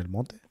El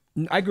Monte?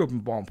 I grew up in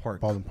Baldwin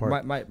Park. Baldwin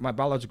Park. My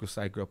biological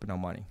side grew up in El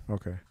Monte.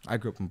 Okay. I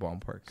grew up in Baldwin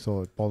Park.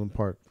 So Baldwin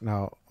Park.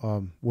 Now,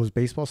 was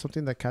baseball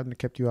something that kind of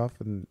kept you off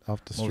the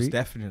street? Most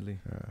definitely.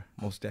 Yeah.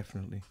 Most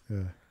definitely.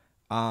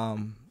 Yeah.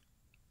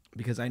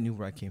 Because I knew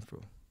where I came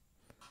from,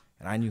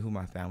 and I knew who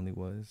my family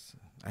was.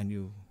 I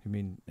knew. I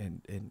mean,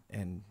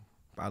 and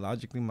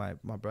biologically, my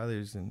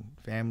brothers and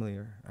family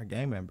are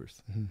gang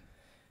members,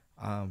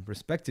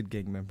 respected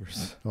gang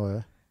members. Oh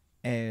yeah.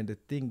 And the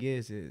thing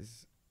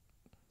is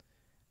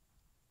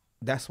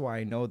that's why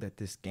I know that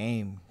this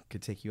game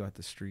could take you out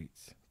the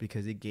streets,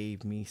 because it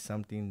gave me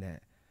something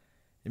that,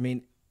 I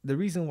mean, the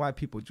reason why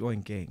people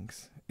join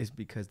gangs is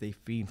because they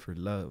fiend for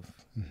love.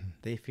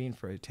 They fiend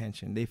for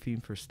attention. They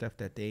fiend for stuff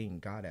that they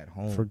ain't got at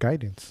home. For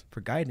guidance. For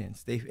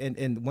guidance.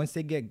 And once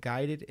they get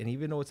guided, and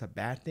even though it's a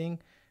bad thing,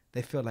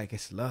 they feel like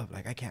it's love.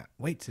 Like, I can't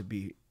wait to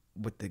be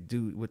with the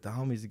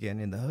homies again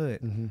in the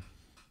hood.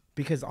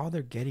 Because all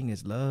they're getting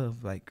is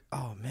love. Like,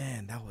 oh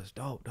man, that was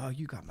dope, dog.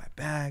 You got my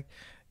back.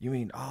 You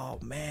mean, oh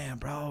man,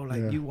 bro,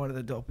 like you one of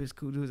the dopest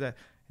cool dudes. That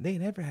they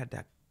never had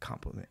that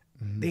compliment.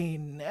 They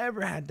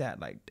never had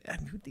that. Like,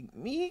 damn, you think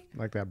me?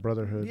 Like that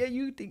brotherhood. Yeah,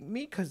 you think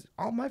me? Because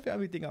all my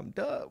family think I'm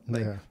dope.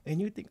 Like, and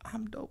you think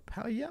I'm dope?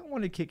 Hell yeah, I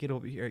want to kick it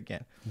over here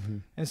again.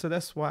 And so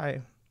that's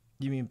why,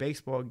 you mean,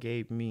 baseball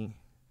gave me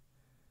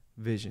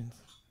visions.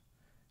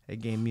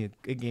 It gave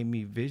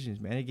me visions,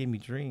 man. It gave me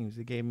dreams.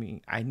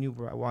 I knew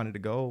where I wanted to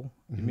go.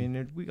 I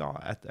mean, we all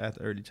at the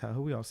early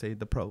childhood, we all say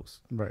the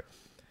pros. Right.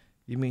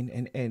 You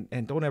mean,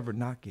 and don't ever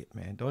knock it,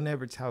 man. Don't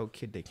ever tell a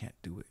kid they can't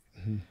do it,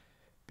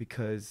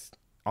 because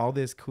all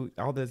those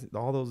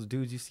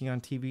dudes you see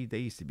on TV, they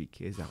used to be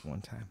kids at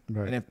one time.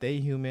 Right. And if they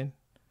human,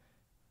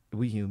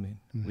 we human.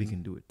 We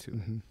can do it too.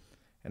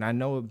 And I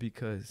know it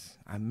because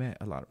I met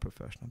a lot of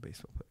professional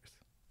baseball players,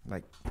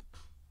 like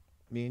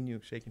me and you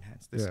shaking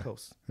hands this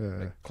close,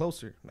 like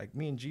closer. Like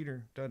me and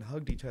Jeter done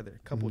hugged each other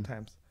a couple of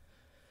times.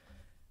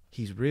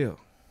 He's real.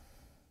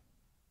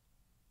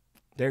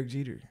 Derek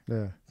Jeter,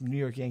 New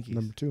York Yankees,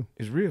 number 2,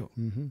 is real.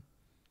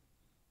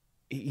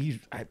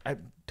 I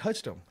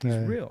touched him. He's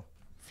real.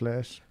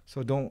 Flesh.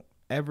 So don't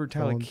ever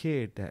tell a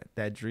kid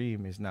that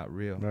dream is not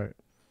real. Right.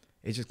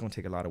 It's just gonna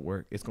take a lot of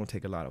work. It's gonna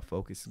take a lot of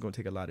focus. It's gonna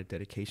take a lot of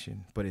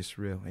dedication. But it's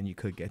real, and you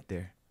could get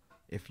there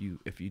if you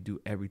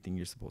do everything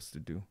you're supposed to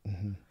do.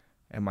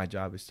 And my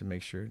job is to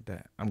make sure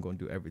that I'm gonna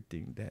do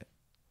everything that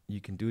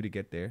you can do to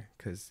get there.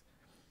 Cause,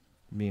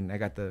 I mean, I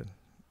got the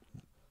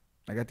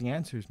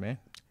answers, man.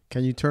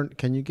 Can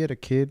you get a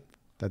kid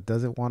that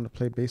doesn't want to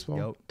play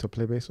baseball to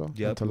play baseball?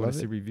 Yep. To love it?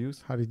 See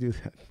reviews? How do you do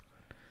that?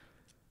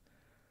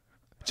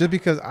 Just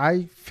because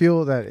I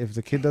feel that if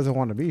the kid doesn't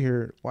want to be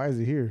here, why is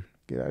he here?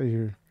 Get out of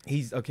here.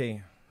 He's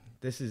okay.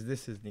 This is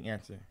the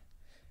answer.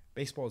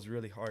 Baseball is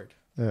really hard.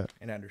 Yeah.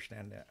 And I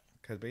understand that,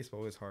 because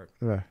baseball is hard.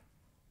 Yeah.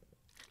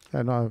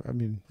 Yeah. No, I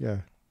mean, yeah.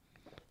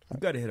 You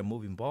got to hit a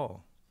moving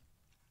ball,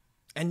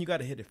 and you got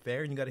to hit it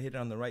fair, and you got to hit it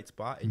on the right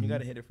spot, and you got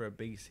to hit it for a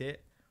base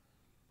hit,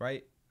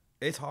 right?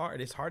 It's hard.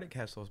 It's hard to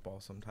catch those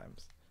balls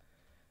sometimes,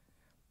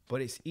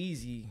 but it's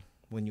easy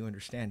when you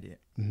understand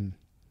it. And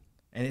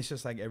it's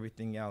just like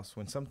everything else.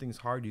 When something's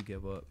hard, you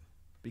give up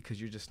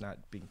because you're just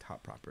not being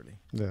taught properly.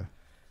 Yeah.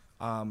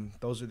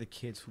 Those are the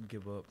kids who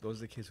give up. Those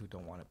are the kids who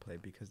don't want to play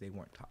because they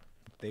weren't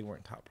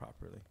taught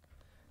properly.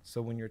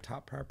 So when you're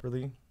taught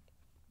properly,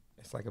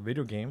 it's like a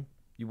video game.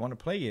 You want to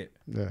play it.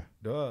 Yeah.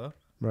 Duh.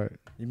 Right.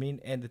 You mean,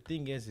 and the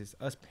thing is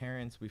us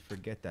parents, we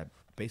forget that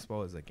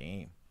baseball is a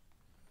game.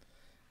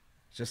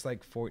 Just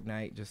like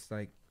Fortnite, just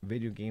like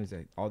video games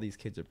that all these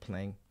kids are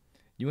playing.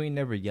 You ain't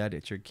never yelled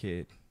at your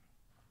kid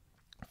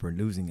for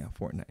losing at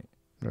Fortnite.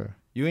 Yeah.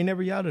 You ain't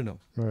never yelled at them.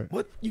 Right.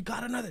 What? You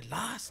got another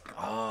loss?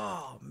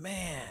 Oh,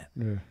 man.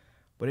 Yeah.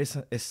 But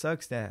it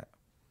sucks that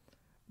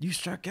you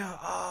struck out.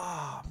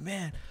 Oh,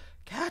 man.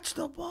 Catch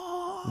the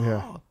ball.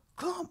 Yeah.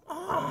 Come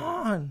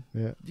on.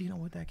 Yeah. Do you know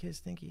what that kid's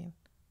thinking?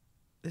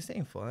 This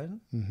ain't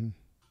fun.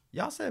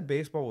 Y'all said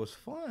baseball was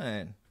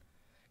fun.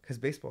 Because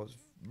baseball is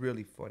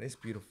really fun. It's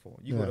beautiful.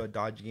 You go to a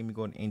Dodger game, you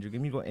go to an Angel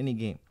game, you go to any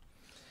game.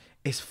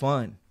 It's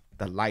fun.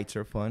 The lights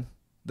are fun.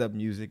 The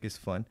music is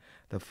fun.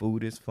 The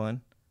food is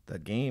fun. The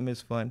game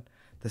is fun.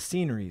 The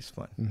scenery is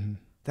fun.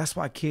 That's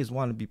why kids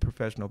want to be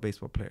professional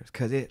baseball players,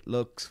 because it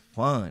looks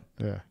fun.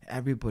 Yeah.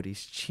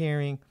 Everybody's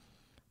cheering.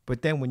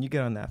 But then when you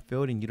get on that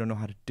field and you don't know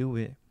how to do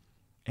it,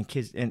 and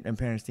kids and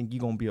parents think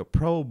you're going to be a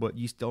pro, but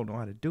you still don't know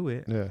how to do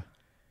it. Yeah.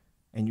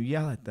 And you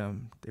yell at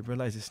them, they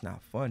realize it's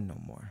not fun no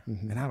more.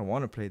 And I don't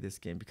want to play this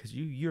game because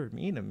you're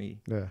mean to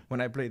me. Yeah.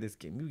 When I play this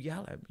game, you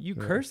yell at me. You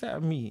curse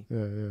at me.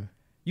 Yeah, yeah.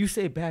 You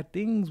say bad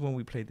things when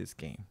we play this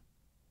game.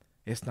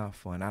 It's not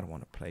fun. I don't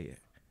want to play it.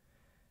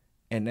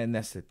 And then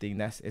that's the thing.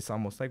 It's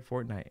almost like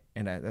Fortnite.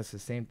 And that's the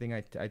same thing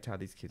I tell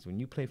these kids. When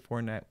you play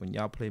Fortnite, when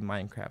y'all play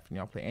Minecraft, when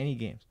y'all play any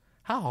games,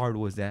 how hard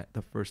was that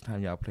the first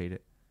time y'all played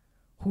it?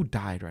 Who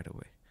died right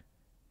away?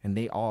 And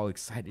they all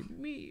excited.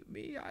 Me,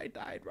 I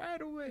died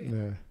right away.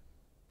 Yeah.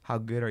 How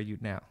good are you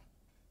now?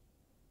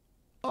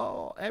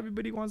 Oh,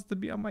 everybody wants to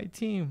be on my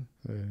team.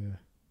 Yeah.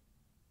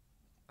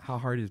 How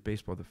hard is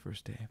baseball the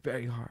first day?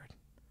 Very hard.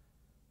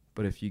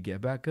 But if you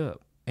get back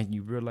up and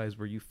you realize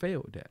where you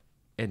failed at,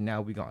 and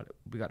now we got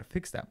to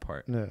fix that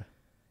part. Yeah.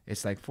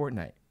 It's like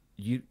Fortnite.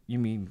 You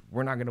mean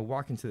we're not gonna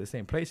walk into the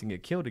same place and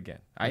get killed again?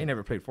 I ain't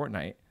never played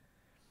Fortnite,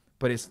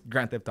 but it's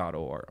Grand Theft Auto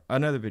or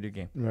another video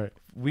game. Right.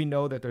 We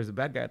know that there's a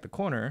bad guy at the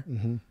corner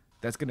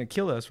that's gonna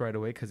kill us right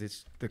away because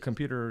it's the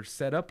computer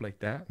set up like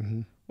that.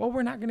 Well,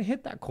 we're not gonna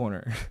hit that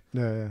corner.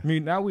 Yeah. I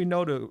mean, now we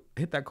know to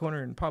hit that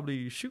corner and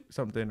probably shoot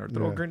something or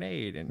throw a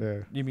grenade.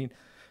 And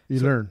you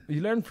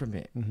learn from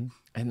it,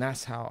 and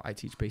that's how I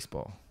teach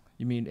baseball.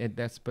 You mean,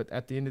 but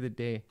at the end of the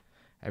day,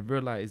 I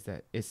realized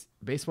that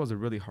baseball's a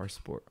really hard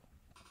sport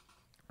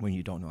when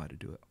you don't know how to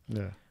do it.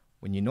 Yeah.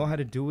 When you know how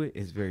to do it,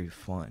 it's very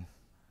fun.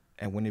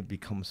 And when it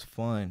becomes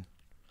fun,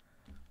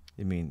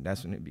 I mean,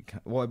 that's when it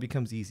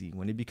becomes easy.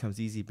 When it becomes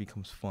easy, it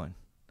becomes fun.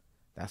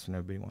 That's when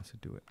everybody wants to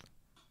do it.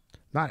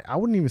 I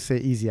wouldn't even say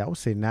easy. I would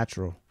say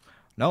natural.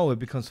 No, it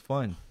becomes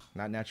fun.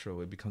 Not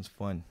natural. It becomes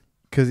fun.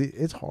 Because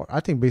it's hard. I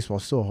think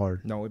baseball's so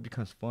hard. No, it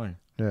becomes fun.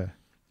 Yeah.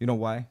 You know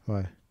why?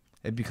 Why?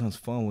 It becomes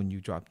fun when you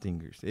drop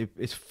dingers.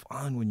 It's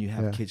fun when you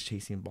have kids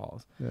chasing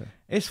balls. Yeah.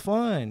 It's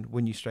fun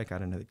when you strike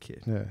out another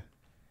kid. Yeah.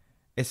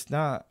 It's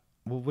not.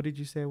 Well, what did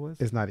you say it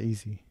was? It's not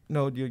easy.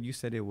 No, you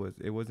said it was.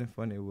 It wasn't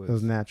fun. It was. It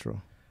was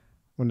natural.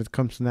 When it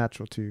comes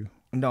natural to you.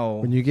 No.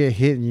 When you get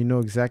hit and you know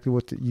exactly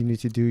what you need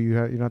to do, you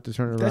don't have to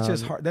turn it around. That's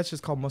just hard. That's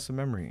just called muscle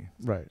memory.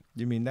 Right.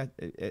 You mean that?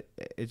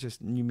 It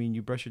just. You mean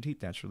you brush your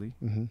teeth naturally,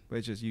 but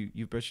it's just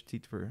you brush your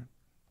teeth for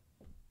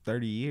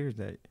 30 years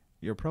that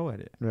you're a pro at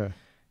it. Yeah.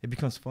 It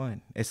becomes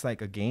fun. It's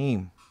like a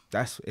game.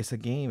 It's a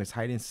game. It's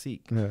hide and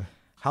seek. Yeah.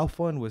 How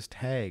fun was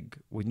tag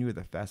when you were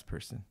the fast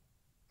person?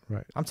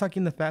 Right. I'm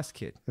talking the fast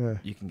kid. Yeah.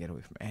 You can get away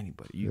from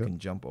anybody. You can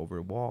jump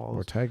over walls.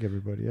 Or tag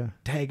everybody, yeah.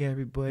 Tag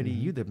everybody.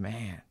 You the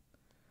man.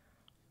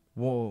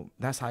 Well,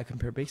 that's how I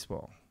compare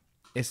baseball.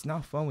 It's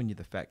not fun when you're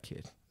the fat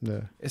kid.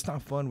 Yeah. It's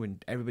not fun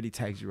when everybody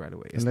tags you right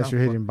away. It's Unless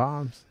you're hitting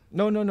bombs.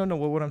 No.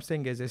 Well, what I'm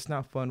saying is it's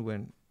not fun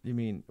when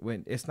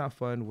it's not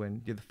fun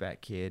when you're the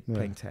fat kid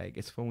playing tag.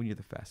 It's fun when you're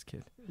the fast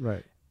kid.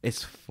 Right.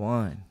 It's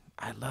fun.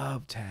 I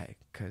love tag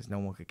because no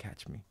one could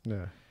catch me.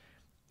 Yeah.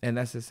 And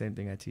that's the same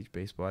thing I teach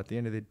baseball. At the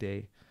end of the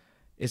day,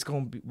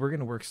 we're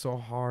gonna work so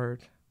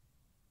hard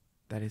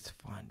that it's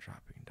fun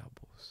dropping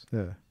doubles.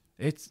 Yeah.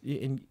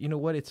 And you know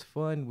what? It's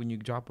fun when you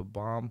drop a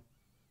bomb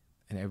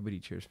and everybody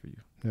cheers for you.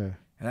 Yeah.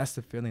 And that's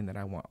the feeling that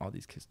I want all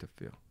these kids to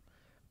feel,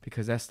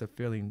 because that's the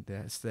feeling,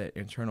 that's that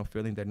internal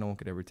feeling that no one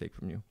could ever take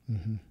from you.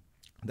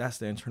 That's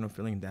the internal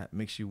feeling that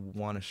makes you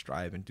want to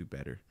strive and do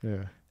better.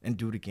 Yeah. And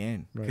do it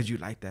again because you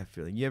like that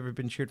feeling. You ever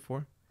been cheered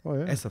for? Oh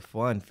yeah. It's a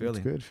fun feeling.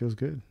 It's good. Feels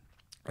good.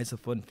 It's a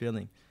fun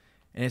feeling,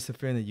 and it's a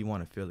feeling that you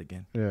want to feel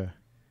again. Yeah.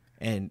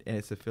 And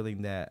it's a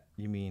feeling that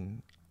it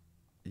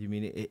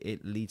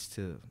leads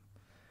to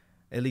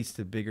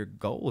bigger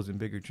goals and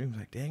bigger dreams.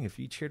 Like, dang, if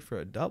you cheered for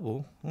a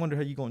double, I wonder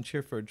how you gonna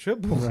cheer for a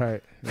triple.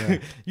 Right. Yeah.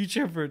 You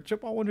cheer for a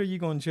triple, I wonder how you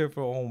gonna cheer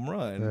for a home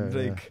run.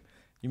 Yeah,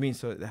 you mean,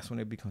 so that's when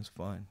it becomes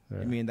fun.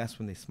 Yeah. You mean, that's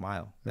when they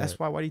smile. That's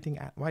why. Why do you think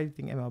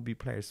MLB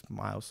players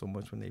smile so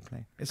much when they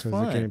play? It's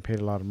fun. They're getting paid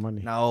a lot of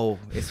money. No,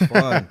 it's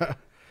fun.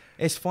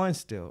 It's fun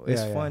still.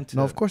 It's fun to.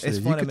 No, of course it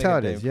is. You can tell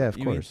it is. Yeah, of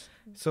course.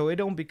 So it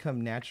don't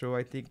become natural.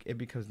 I think it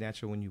becomes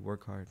natural when you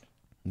work hard.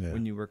 Yeah.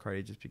 When you work hard,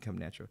 it just becomes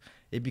natural.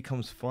 It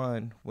becomes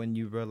fun when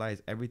you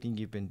realize everything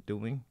you've been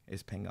doing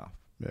is paying off.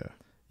 Yeah.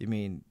 You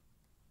mean,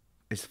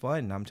 it's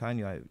fun. I'm telling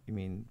you. I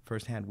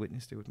firsthand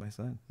witnessed it with my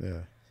son.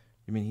 Yeah.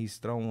 You mean, he's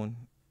thrown.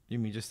 You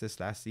mean, just this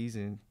last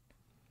season,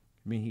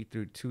 he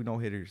threw 2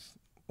 no-hitters.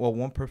 Well,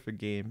 1 perfect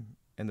game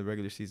in the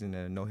regular season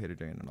and a no-hitter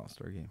during an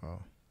all-star game. Oh.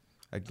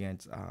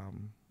 Against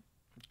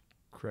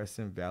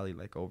Crescent Valley,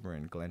 like over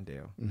in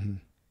Glendale. Mm-hmm.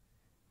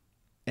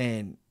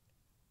 And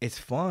it's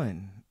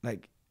fun.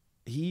 Like,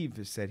 he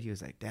even said, he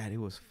was like, Dad, it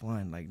was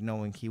fun. Like,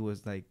 knowing he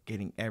was, like,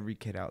 getting every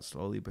kid out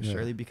slowly but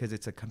surely, because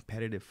it's a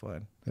competitive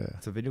fun. Yeah.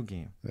 It's a video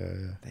game.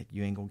 Yeah. Like,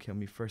 you ain't gonna kill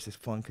me first. It's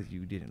fun because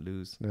you didn't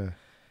lose. Yeah.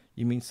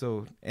 You mean,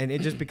 so, and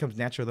it just becomes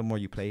natural the more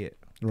you play it.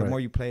 The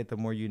more you play it, the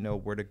more you know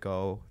where to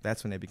go.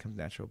 That's when it becomes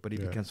natural. But it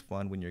becomes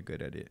fun when you're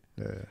good at it.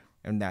 Yeah.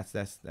 And that's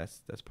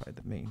probably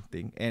the main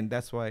thing. And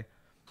that's why,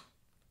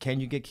 can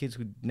you get kids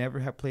who never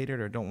have played it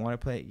or don't want to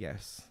play it?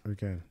 Yes. We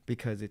can.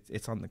 Because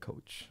it's on the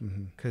coach.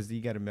 Because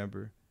you got to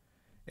remember,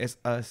 it's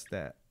us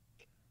that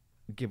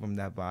give them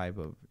that vibe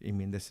of,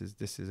 this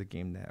is a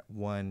game that,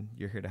 one,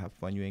 you're here to have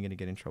fun. You ain't going to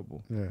get in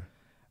trouble. Yeah.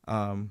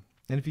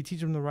 And if you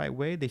teach them the right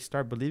way, they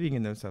start believing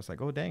in themselves.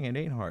 Like, oh, dang, it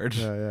ain't hard.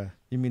 Yeah.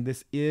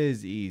 This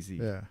is easy.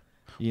 Yeah.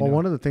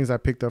 One of the things I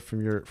picked up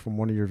from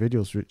one of your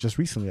videos just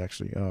recently,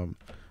 actually,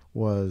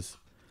 was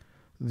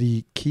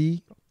the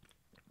key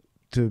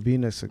to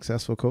being a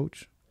successful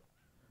coach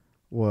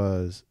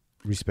was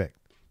respect.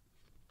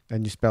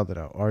 And you spelled it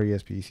out,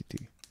 RESPECT.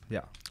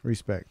 Yeah.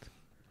 Respect.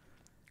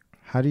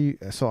 How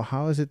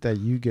is it that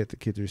you get the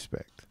kids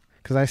respect?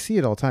 Because I see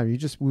it all the time.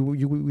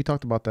 We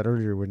talked about that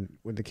earlier when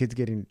the kids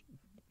getting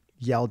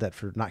yelled at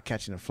for not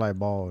catching a fly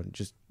ball and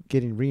just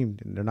getting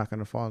reamed, and they're not going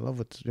to fall in love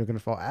with. They're going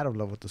to fall out of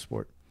love with the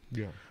sport.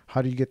 Yeah.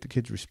 How do you get the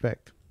kids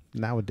respect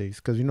nowadays?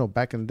 Because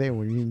back in the day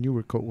when you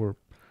were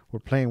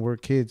playing, we're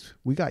kids,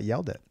 we got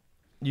yelled at.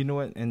 You know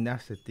what? And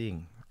that's the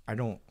thing. I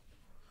don't,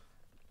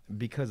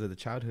 because of the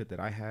childhood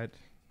that I had,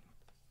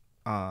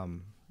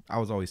 I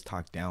was always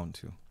talked down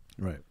to.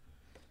 Right.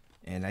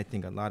 And I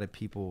think a lot of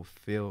people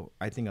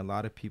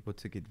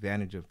took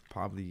advantage of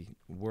probably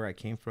where I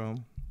came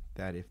from,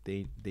 that if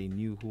they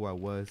knew who I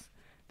was,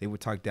 they would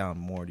talk down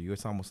more to you.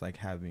 It's almost like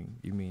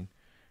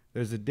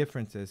there's a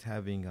difference as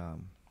having,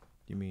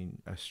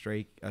 a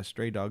stray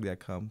dog that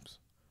comes,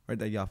 or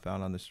that y'all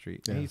found on the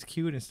street. Yeah. And he's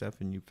cute and stuff,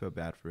 and you feel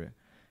bad for it,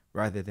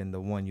 rather than the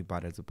one you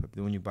bought as a puppy.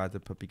 The one you bought as a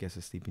puppy gets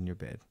to sleep in your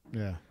bed.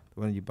 Yeah. The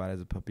one you bought as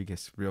a puppy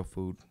gets real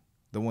food.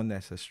 The one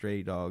that's a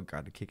stray dog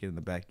got to kick it in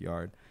the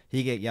backyard.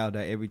 He get yelled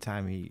at every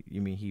time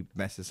he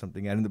messes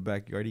something out in the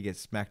backyard. He gets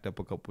smacked up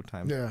a couple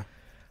times. Yeah.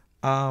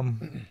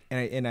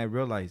 And I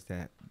realized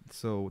that.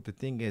 So the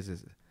thing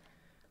is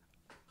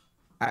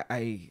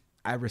I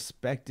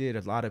respected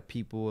a lot of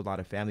people, a lot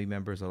of family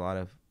members, a lot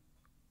of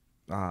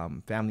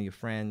family and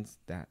friends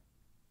that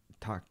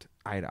talked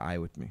eye to eye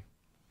with me.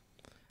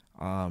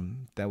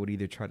 That would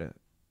either try to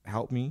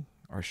help me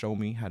or show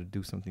me how to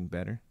do something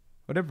better.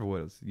 Whatever it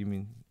was. You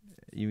mean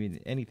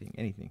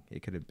anything.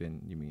 It could have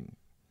been,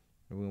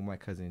 when my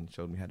cousin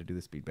showed me how to do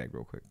the speed bag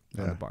real quick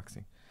on the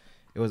boxing.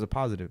 It was a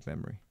positive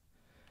memory.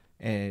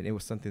 And it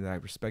was something that I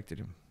respected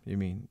him.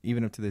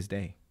 Even up to this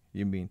day.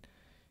 If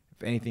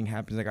anything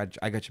happens,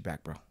 I got your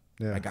back, bro.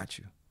 Yeah. I got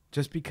you.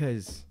 Just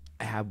because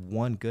I have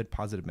one good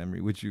positive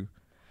memory with you.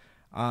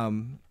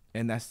 And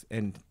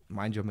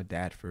mind you, I'm a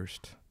dad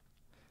first.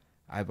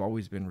 I've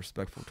always been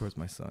respectful towards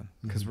my son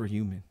because we're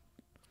human.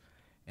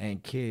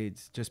 And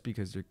kids, just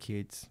because they're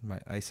kids,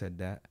 I said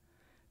that,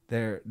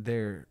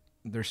 they're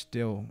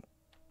still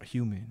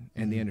human,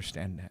 and they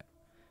understand that.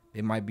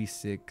 They might be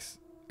 6.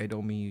 It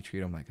don't mean you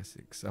treat them like a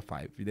 6, a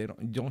 5. You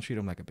don't treat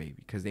them like a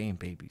baby, because they ain't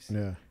babies.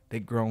 Yeah, they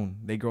grown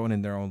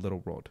in their own little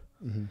world.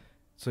 Mm-hmm.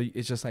 So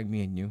it's just like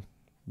me and you.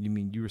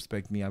 You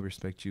respect me, I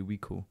respect you. We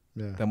cool.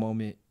 Yeah. The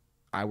moment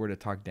I were to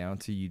talk down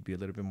to you, you'd be a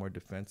little bit more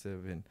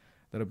defensive and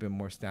a little bit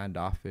more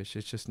standoffish.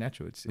 It's just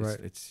natural.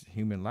 It's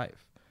human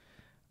life.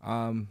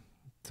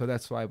 So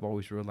that's why I've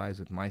always realized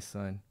with my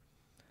son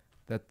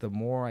that the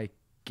more I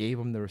gave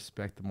him the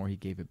respect, the more he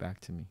gave it back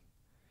to me.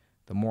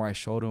 The more I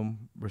showed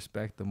him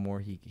respect, the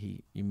more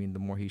the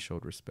more he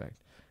showed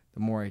respect. The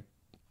more I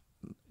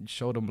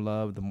showed him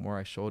love, the more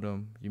I showed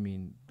him,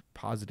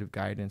 positive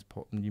guidance,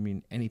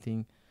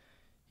 anything,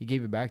 he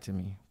gave it back to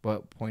me.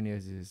 But point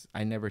is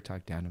I never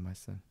talk down to my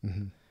son.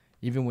 Mm-hmm.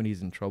 Even when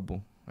he's in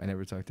trouble, I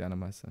never talk down to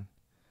my son.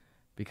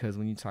 Because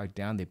when you talk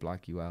down, they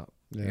block you out.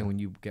 Yeah. And when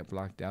you get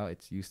blocked out,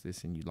 it's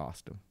useless and you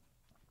lost them.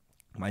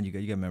 Mind you,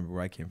 you gotta remember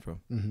where I came from.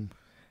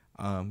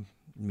 Mm-hmm.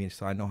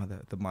 So I know how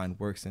the mind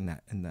works in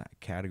that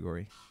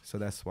category. So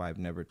that's why I've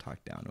never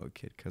talked down to a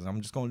kid, because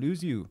I'm just gonna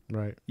lose you.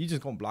 Right. You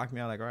just gonna block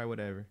me out, like, all right,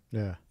 whatever.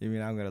 Yeah.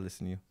 I'm gonna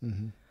listen to you.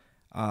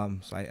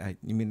 Mm-hmm. So I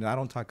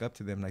don't talk up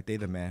to them like they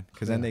the man,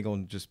 because then they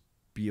gonna just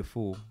be a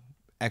fool,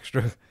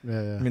 extra.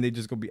 Yeah. They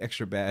just gonna be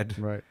extra bad.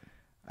 Right.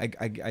 I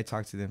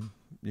talk to them,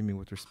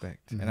 with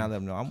respect, and I let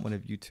them know I'm one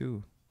of you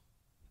too.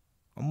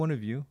 I'm one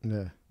of you.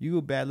 Yeah. You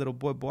a bad little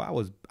boy. Boy, I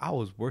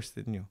was worse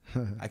than you.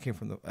 I came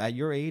from at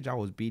your age, I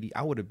would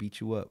have beat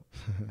you up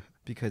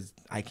because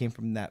I came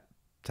from that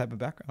type of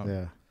background.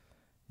 Yeah.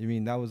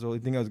 That was the only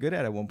thing I was good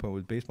at one point,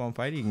 was baseball and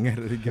fighting at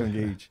a young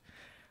age.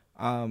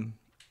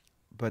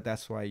 But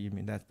that's why,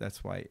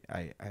 that's why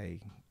I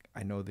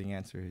know the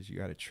answer is you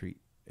got to treat,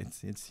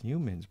 it's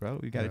humans,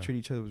 bro. You got to treat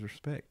each other with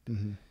respect.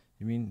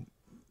 Mm-hmm.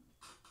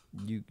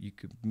 You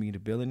could meet a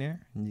billionaire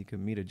and you could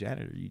meet a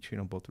janitor. You treat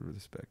them both with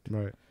respect.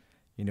 Right.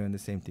 And the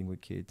same thing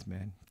with kids,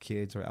 man.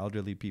 Kids are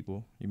elderly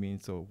people.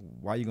 So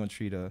why are you going to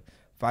treat a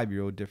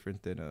 5-year-old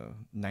different than a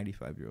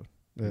 95-year-old?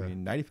 Yeah.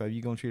 95,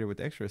 you're going to treat her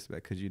with extra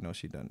respect because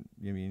she done,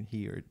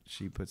 he or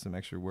she put some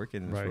extra work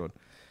in this world.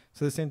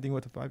 So the same thing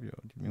with a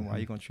 5-year-old. Why are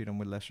you going to treat them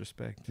with less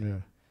respect?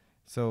 Yeah.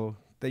 So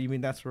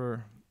that's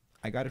where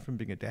I got it from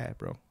being a dad,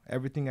 bro.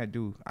 Everything I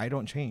do, I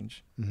don't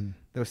change. Mm-hmm.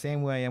 The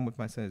same way I am with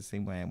my son is the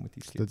same way I am with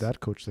these kids. The dad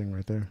coach thing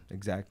right there.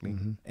 Exactly.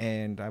 Mm-hmm.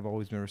 And I've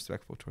always been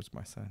respectful towards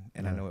my son,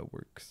 and I know it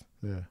works.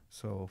 Yeah.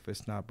 So if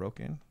it's not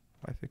broken,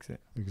 why fix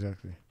it?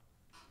 Exactly.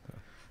 So.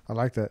 I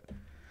like that.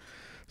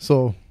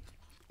 So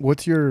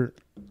what's your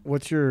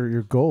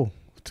goal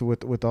to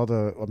with all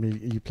the,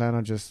 you plan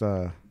on just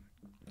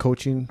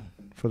coaching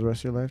for the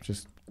rest of your life,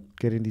 just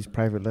getting these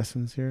private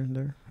lessons here and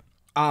there?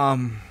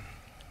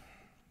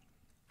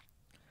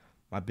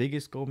 My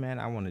biggest goal, man,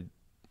 I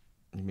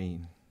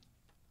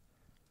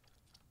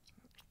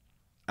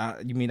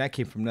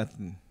came from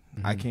nothing.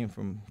 Mm-hmm. I came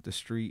from the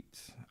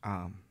streets.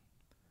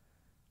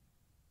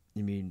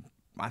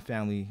 my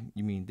family,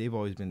 you mean, they've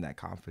always been that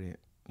confident.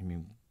 I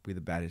mean, we're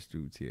the baddest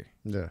dudes here.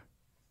 Yeah.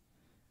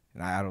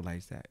 And I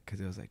idolize that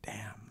because it was like,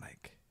 damn,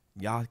 like,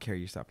 y'all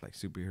carry yourself like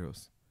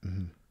superheroes.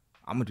 Mm-hmm.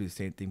 I'm going to do the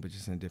same thing, but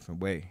just in a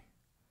different way.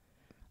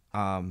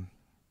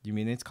 You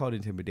mean, it's called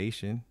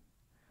intimidation.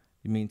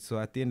 You mean, so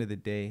at the end of the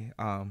day,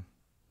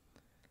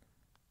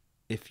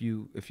 if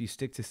you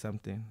stick to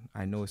something,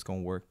 I know it's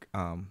going to work.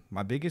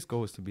 My biggest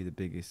goal is to be the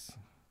biggest,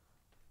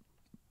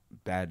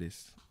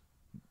 baddest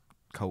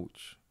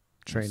coach,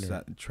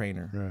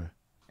 trainer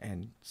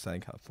in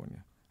Southern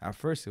California. At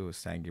first, it was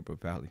San Gabriel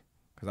Valley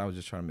because I was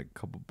just trying to make a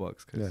couple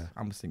bucks because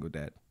I'm a single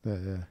dad.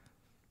 Yeah.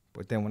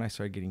 But then when I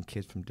started getting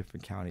kids from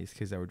different counties,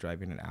 kids that were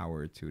driving an hour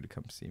or two to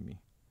come see me,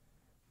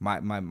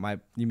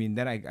 you mean,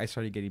 then I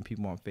started getting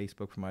people on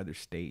Facebook from other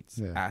states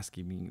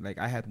asking me. Like,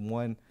 I had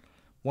one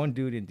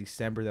dude in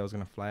December that was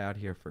gonna fly out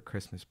here for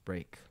Christmas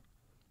break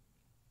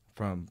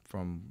from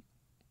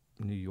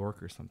New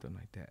York or something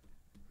like that.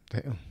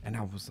 Damn. And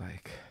I was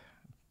like,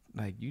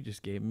 you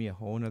just gave me a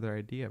whole nother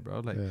idea,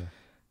 bro. Like,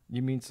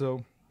 you mean,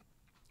 so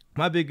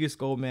my biggest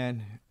goal,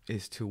 man,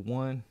 is to,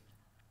 one,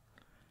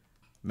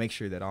 make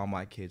sure that all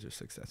my kids are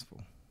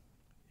successful.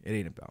 It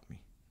ain't about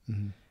me.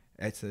 Mm-hmm.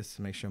 It's just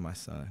to make sure my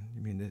son,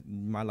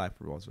 my life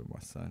revolves around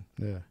my son.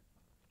 Yeah.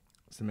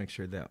 To make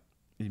sure that,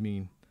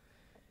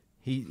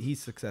 he's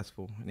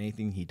successful in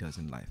anything he does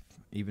in life,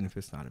 even if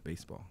it's not a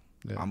baseball.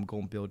 Yeah. I'm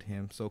going to build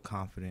him so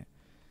confident,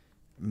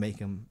 make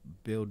him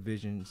build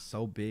vision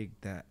so big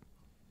that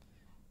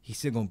he's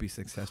still going to be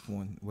successful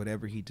in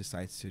whatever he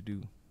decides to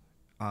do.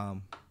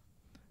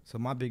 So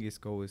my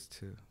biggest goal is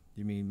to,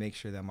 make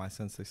sure that my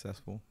son's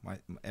successful.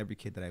 Every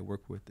kid that I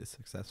work with is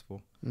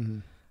successful. Mm-hmm.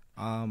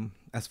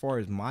 As far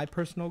as my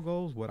personal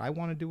goals, what I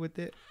want to do with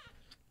it,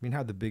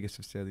 have the biggest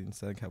facility in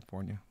Southern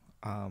California.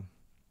 I'm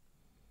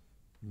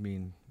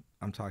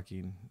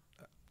talking,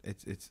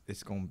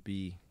 it's going to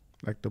be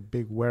like the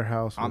big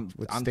warehouse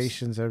with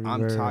stations everywhere.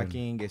 I'm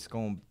talking, it's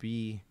going to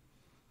be,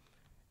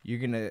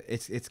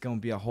 it's going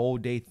to be a whole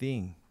day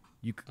thing.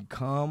 You can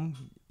come.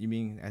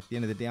 At the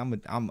end of the day, I'm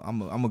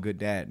a good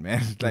dad,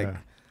 man. Like,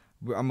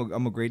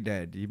 I'm a great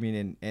dad.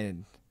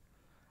 And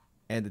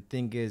the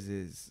thing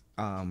is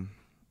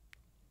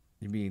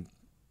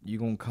you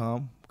gonna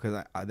come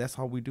because that's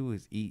all we do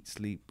is eat,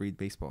 sleep, breathe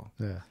baseball.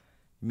 Yeah.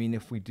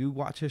 If we do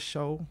watch a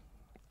show,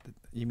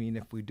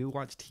 if we do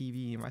watch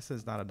TV, my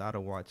son's not allowed to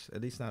watch,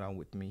 at least not on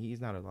with me.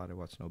 He's not allowed to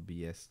watch no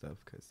BS stuff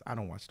because I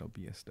don't watch no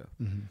BS stuff.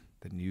 Mm-hmm.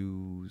 The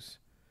news,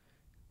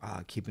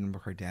 Keeping Up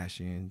with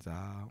Kardashians,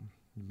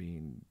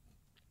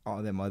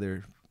 all them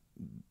other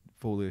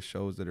foolish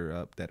shows that are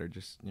up that are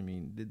just,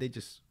 they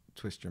just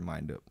twist your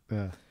mind up.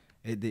 Yeah.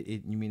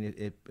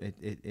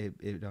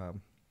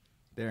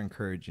 They're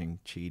encouraging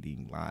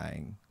cheating,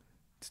 lying,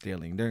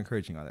 stealing. They're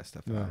encouraging all that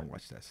stuff. And I don't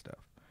watch that stuff.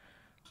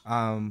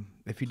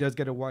 If he does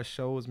get to watch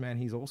shows, man,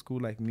 he's old school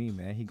like me,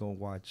 man. He gonna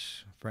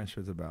watch French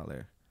Prince of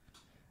Bel-Air.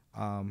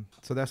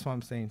 So that's what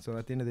I'm saying. So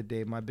at the end of the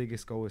day, my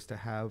biggest goal is to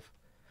have.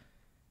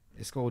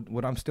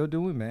 What I'm still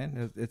doing,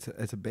 man. It's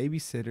a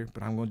babysitter,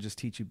 but I'm gonna just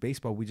teach you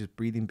baseball. We just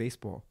breathing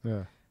baseball.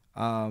 Yeah.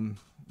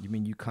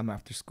 You come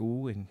after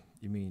school and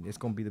it's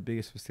gonna be the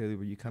biggest facility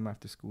where you come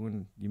after school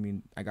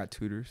and I got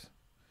tutors.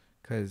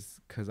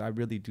 Cause I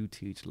really do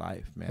teach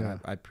life, man. Yeah.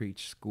 I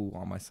preach school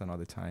on my son all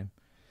the time,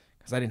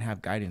 cause I didn't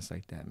have guidance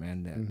like that,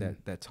 man.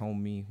 That told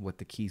me what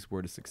the keys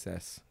were to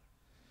success.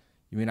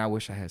 I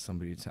wish I had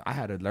somebody I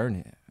had to learn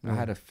it. I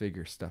had to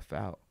figure stuff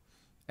out.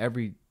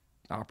 Every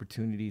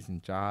opportunities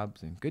and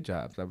jobs and good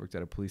jobs. I worked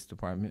at a police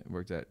department.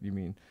 Worked at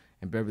in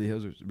Beverly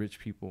Hills with rich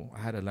people. I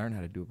had to learn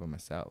how to do it by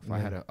myself. I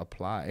had to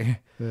apply.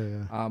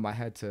 Yeah. I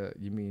had to.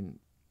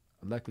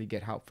 Luckily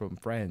get help from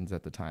friends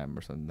at the time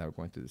or something that were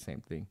going through the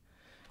same thing.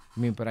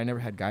 But I never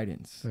had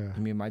guidance.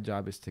 Yeah. My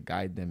job is to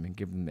guide them and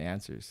give them the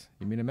answers.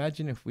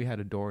 Imagine if we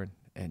had a door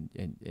and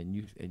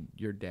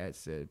your dad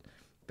said,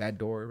 that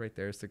door right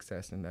there is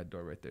success and that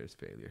door right there is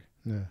failure.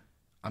 Yeah.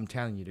 I'm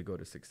telling you to go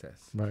to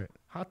success. Right.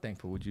 How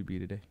thankful would you be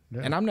today?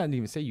 Yeah. And I'm not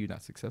even saying you're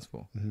not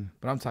successful, mm-hmm.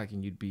 but I'm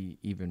talking you'd be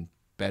even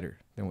better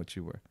than what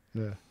you were.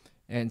 Yeah.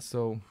 And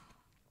so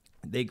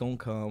they gonna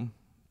come,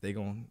 they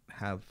gonna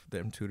have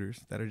them tutors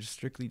that are just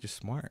strictly just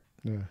smart.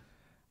 Yeah.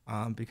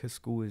 Because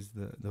school is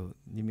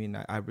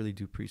I really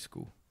do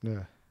preschool.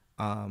 Yeah.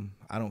 I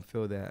don't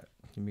feel that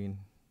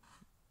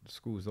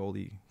school is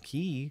only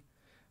key,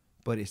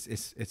 but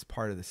it's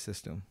part of the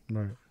system.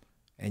 Right.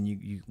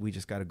 And we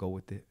just got to go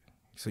with it.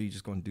 So you're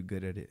just going to do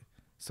good at it.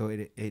 So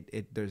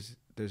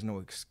there's no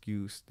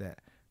excuse that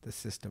the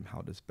system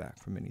held us back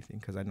from anything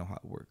because I know how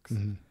it works.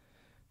 Mm-hmm.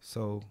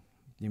 So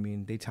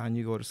they telling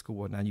you go to school,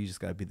 well, now you just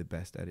got to be the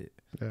best at it.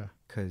 Yeah.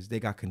 Because they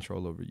got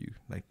control over you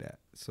like that.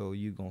 So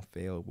you going to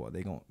fail. Well,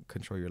 they going to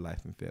control your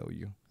life and fail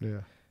you.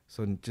 Yeah.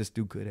 So just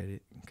do good at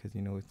it because,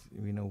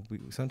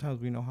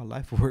 sometimes we know how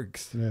life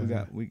works.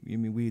 Yeah.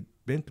 We've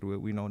been through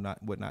it. We know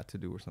what not to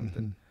do or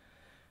something.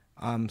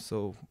 Mm-hmm.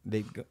 So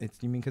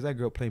because I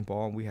grew up playing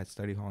ball and we had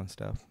study hall and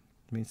stuff.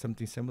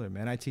 Something similar,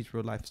 man. I teach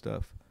real life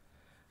stuff.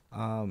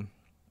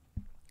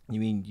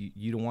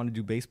 You don't want to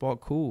do baseball?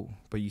 Cool.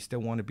 But you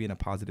still want to be in a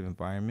positive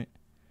environment.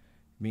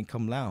 I mean,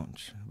 come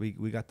lounge. We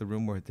got the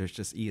room where there's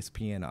just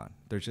ESPN on.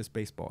 There's just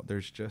baseball.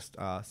 There's just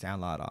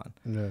Sandlot on.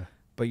 Yeah.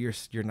 But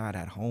you're not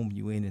at home.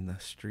 You ain't in the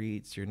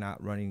streets. You're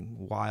not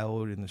running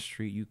wild in the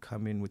street. You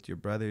come in with your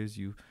brothers.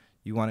 You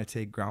want to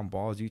take ground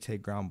balls. You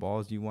take ground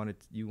balls. You want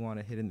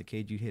to hit in the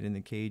cage. You hit in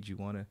the cage. You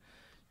want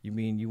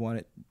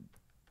to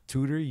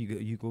tutor.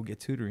 You go get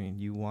tutoring.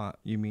 You want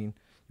to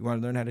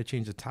learn how to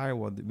change a tire.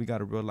 Well, we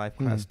got a real life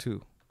class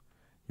too.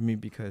 You mean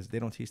because they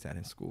don't teach that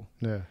in school.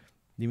 Yeah.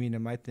 You mean,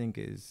 and my thing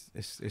is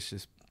it's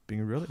just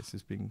being realist.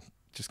 It's being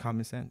just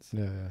common sense.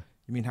 Yeah.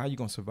 You mean, how you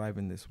gonna survive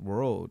in this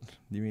world?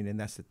 You mean, and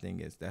that's the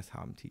thing is that's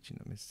how I'm teaching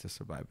them is to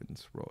survive in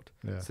this world.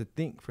 Yeah. To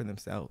think for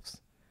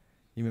themselves.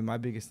 You mean, my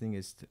biggest thing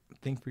is to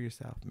think for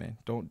yourself, man.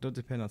 Don't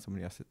depend on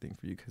somebody else to think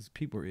for you because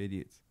people are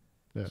idiots.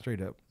 Yeah.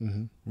 Straight up.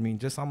 Mm-hmm. I mean,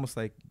 just almost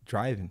like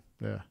driving.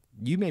 Yeah.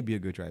 You may be a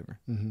good driver,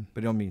 Mm-hmm.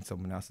 but it don't mean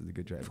someone else is a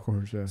good driver. Of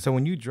course, yeah. So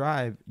when you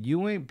drive,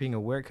 you ain't being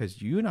aware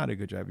because you're not a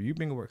good driver. You're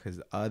being aware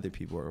because other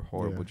people are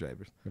horrible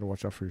drivers. You gotta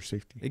watch out for your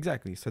safety.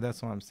 Exactly. So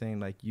that's what I'm saying.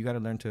 Like, you got to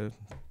learn to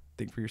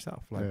think for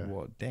yourself. Like,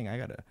 well, dang, I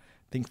got to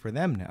think for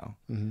them now.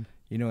 Mm-hmm.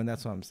 You know, and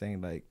that's what I'm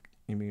saying. Like,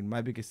 I mean,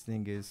 my biggest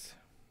thing is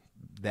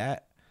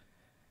that.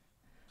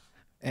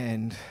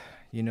 And,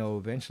 you know,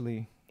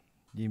 eventually,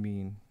 you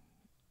mean,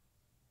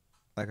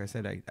 like I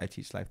said, I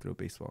teach life through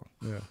baseball.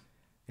 Yeah.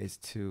 Is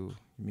to,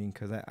 I mean,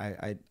 because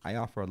I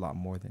offer a lot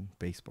more than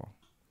baseball.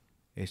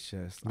 It's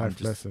just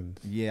Life lessons.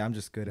 Yeah, I'm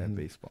just good at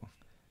baseball.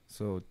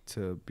 So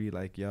to be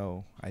like,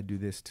 yo, I do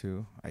this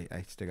too.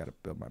 I still got to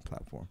build my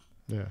platform.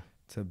 Yeah.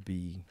 To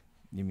be,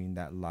 you mean,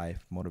 that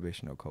life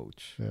motivational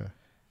coach. Yeah.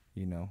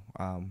 You know,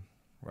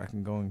 where I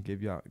can go and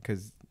give y'all,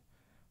 because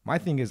my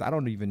thing is I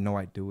don't even know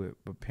I do it,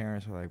 but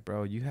parents are like,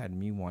 bro, you had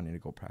me wanting to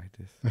go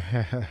practice.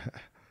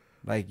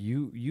 Like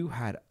you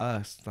had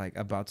us like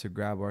about to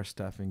grab our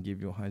stuff and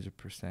give you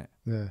 100%.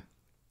 Yeah.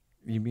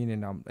 You mean,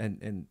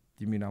 and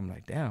you mean, I'm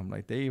like, damn,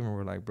 like they even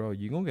were like, bro,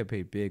 you gonna get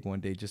paid big one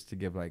day just to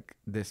give like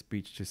this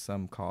speech to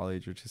some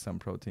college or to some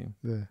pro team.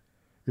 Yeah.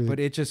 But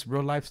it's just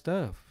real life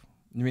stuff.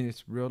 You mean,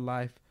 it's real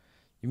life.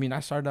 You mean, I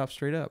started off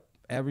straight up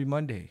every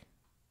Monday.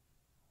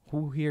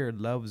 Who here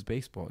loves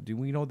baseball? Do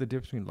we know the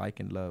difference between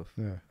like and love?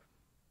 Yeah.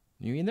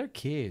 You mean, they're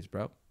kids,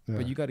 bro. Yeah.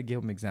 But you got to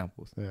give them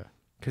examples. Yeah.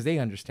 Because they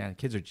understand.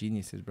 Kids are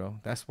geniuses, bro.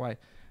 That's why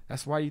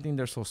you think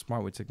they're so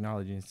smart with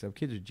technology and stuff.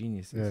 Kids are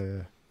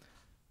geniuses.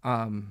 Yeah.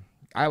 Yeah.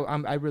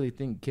 I really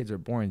think kids are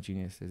born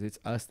geniuses. It's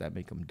us that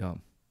make them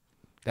dumb.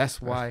 That's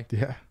why.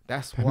 Yeah.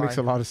 That's That why. makes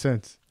a lot of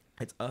sense.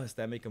 It's us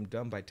that make them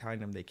dumb by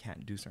telling them they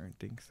can't do certain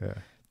things. Yeah.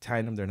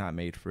 Telling them they're not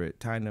made for it.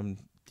 Telling them,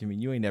 I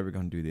mean, you ain't never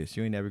going to do this.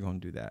 You ain't never going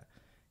to do that.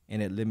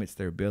 And it limits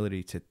their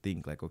ability to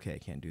think like, okay, I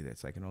can't do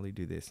this. I can only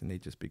do this. And they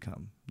just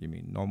become, you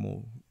mean,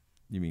 normal,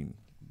 you mean,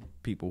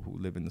 people who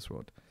live in this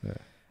world. Yeah.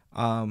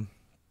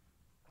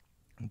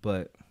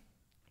 But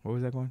where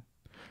was that going?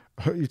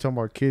 You talking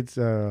about kids?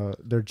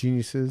 They're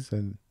geniuses,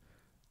 and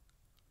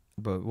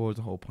But what was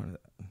the whole point of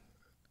that?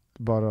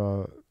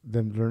 about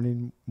them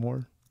learning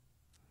more.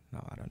 No,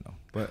 I don't know.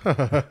 But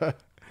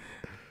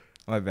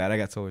my bad. I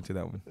got so into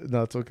that one.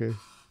 No, it's okay.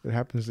 It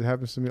happens. It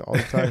happens to me all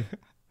the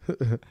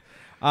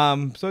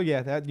time. So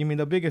yeah, that, you mean,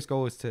 the biggest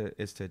goal is to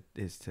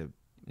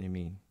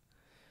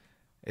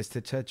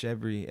touch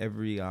every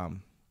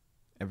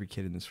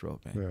kid in this world,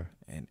 man.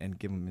 Yeah. And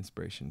give them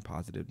inspiration,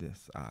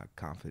 positiveness,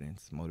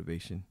 confidence,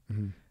 motivation,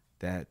 Mm-hmm.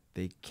 that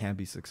they can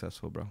be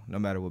successful, bro. No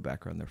matter what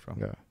background they're from.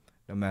 Yeah.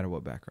 No matter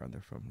what background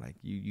they're from. Like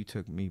you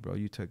took me, bro.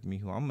 You took me,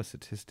 who I'm a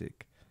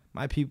statistic.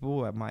 My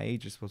people at my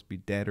age are supposed to be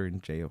dead or in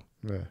jail.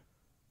 Yeah.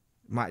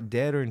 My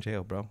dead or in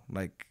jail, bro.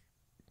 Like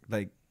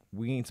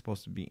we ain't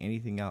supposed to be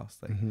anything else.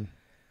 Like, Mm-hmm.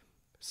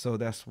 so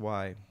that's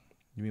why,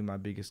 you mean, my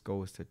biggest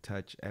goal is to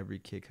touch every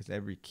kid, because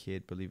every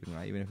kid, believe it or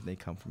not, even if they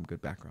come from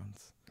good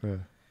backgrounds. Yeah.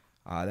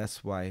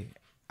 That's why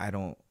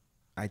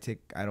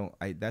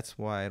that's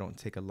why I don't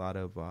take a lot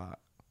of,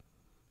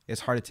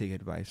 it's hard to take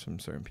advice from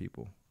certain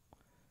people,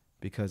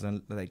 because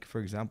like, for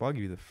example, I'll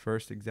give you the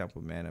first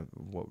example, man, of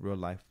what real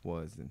life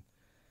was. And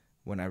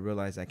when I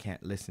realized I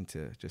can't listen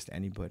to just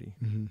anybody,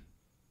 Mm-hmm.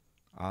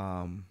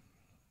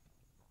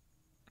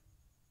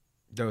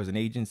 There was an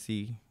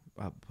agency,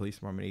 a police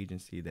department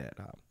agency, that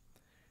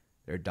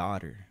their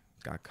daughter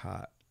got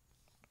caught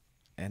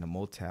in a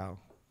motel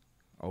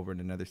over in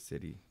another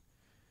city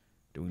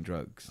doing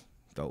drugs,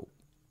 dope,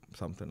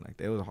 something like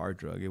that. It was a hard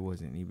drug. It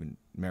wasn't even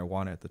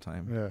marijuana at the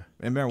time. Yeah.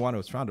 And marijuana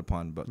was frowned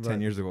upon about 10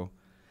 Right. years ago.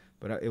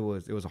 But it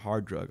was a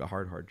hard drug, a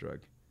hard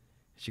drug.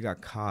 She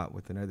got caught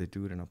with another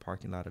dude in a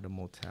parking lot at a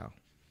motel.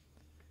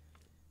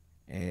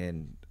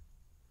 And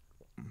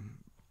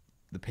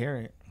the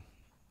parent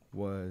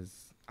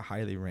was a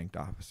highly ranked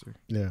officer.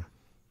 Yeah.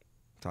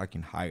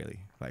 Talking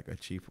highly, like a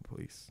chief of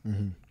police.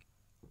 Mm-hmm.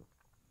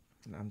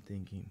 And I'm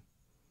thinking,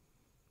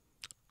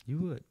 you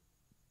would,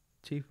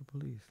 chief of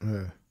police.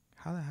 Yeah.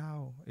 How the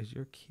hell is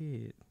your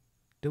kid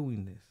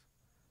doing this?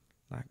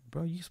 Like,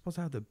 bro, you supposed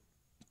to have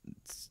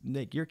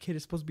like, your kid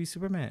is supposed to be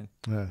Superman.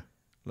 Yeah.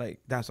 Like,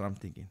 that's what I'm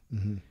thinking.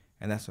 Mm-hmm.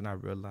 And that's when I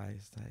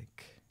realized,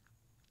 like,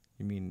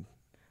 you mean,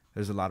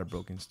 there's a lot of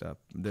broken stuff.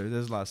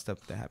 There's a lot of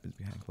stuff that happens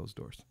behind closed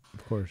doors.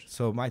 Of course.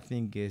 So my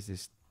thing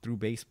is through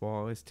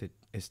baseball is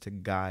to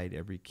guide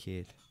every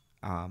kid,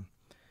 no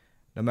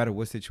matter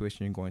what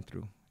situation you're going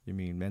through. You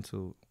mean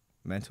mental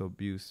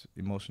abuse,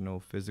 emotional,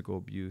 physical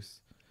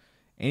abuse,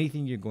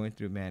 anything you're going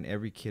through, man.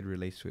 Every kid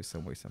relates to it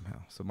some way,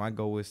 somehow. So my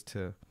goal is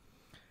to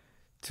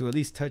at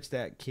least touch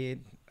that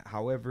kid,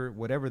 however,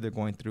 whatever they're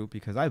going through,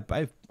 because I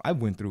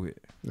went through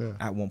it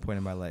at one point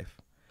in my life,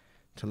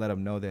 to let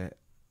them know that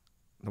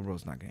the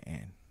world's not gonna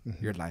end,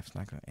 your life's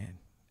not gonna end,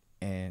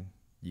 and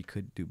you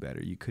could do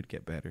better, you could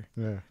get better,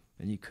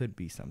 and you could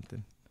be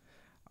something.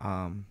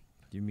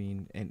 You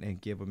mean,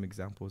 and give them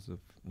examples of,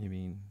 you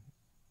mean,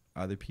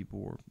 other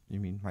people, or you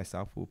mean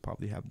myself, who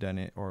probably have done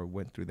it or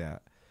went through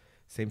that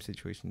same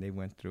situation they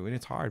went through. And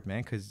it's hard,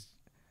 man, because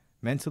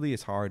mentally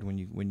it's hard when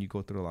you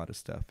go through a lot of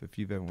stuff. If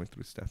you've ever went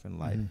through stuff in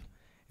life,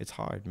 it's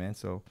hard, man.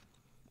 So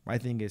my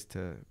thing is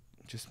to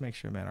just make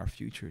sure, man, our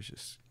future is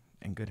just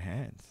in good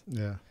hands.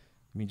 Yeah.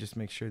 I mean, just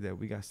make sure that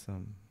we got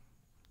some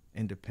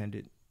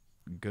independent,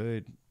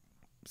 good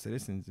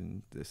citizens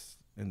in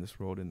this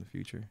world in the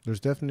future. There's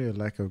definitely a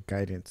lack of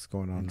guidance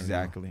going on.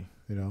 Exactly.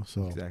 Right now, you know,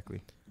 so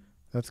exactly.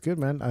 That's good,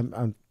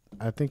 man.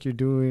 I think you're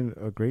doing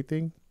a great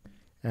thing,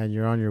 and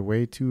you're on your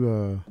way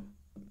to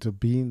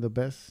being the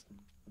best.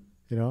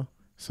 You know,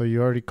 so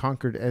you already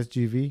conquered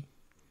SGV.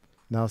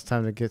 Now it's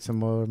time to get some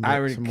more.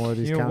 Some more of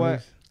these. You know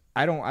what?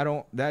 I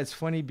don't. That's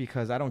funny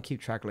because I don't keep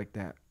track like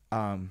that.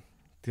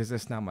 Because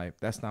that's not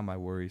my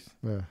worries.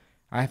 Yeah.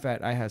 I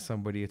had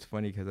somebody. It's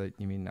funny because I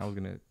was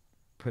gonna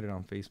put it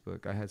on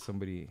Facebook. I had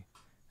somebody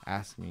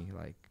ask me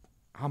like,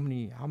 how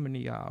many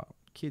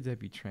kids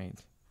have you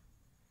trained?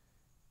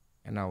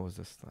 And I was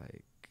just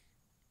like,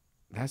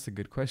 that's a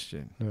good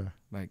question. Yeah.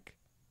 Like,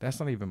 that's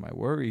not even my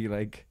worry.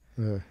 Like,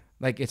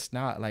 like it's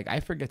not like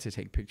I forget to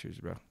take pictures,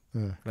 bro.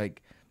 Yeah.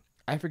 Like,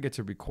 I forget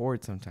to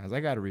record sometimes.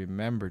 I gotta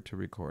remember to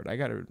record. I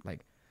gotta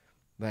like,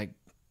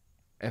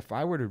 if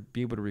I were to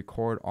be able to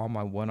record all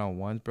my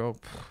one-on-ones, bro,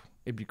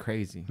 it'd be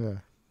crazy. Yeah.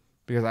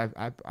 Because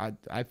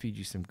I feed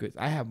you some good.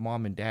 I have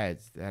mom and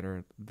dads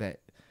that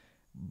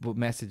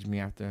message me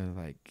after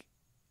like,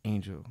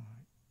 Angel,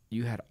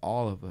 you had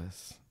all of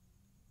us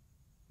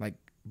like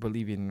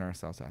believing in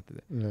ourselves after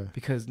that. Yeah.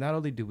 Because not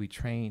only do we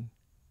train,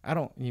 I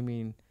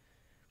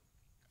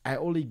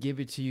only give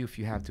it to you if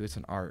you have to. It's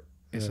an art.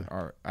 It's an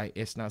art.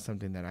 It's not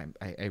something that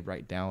I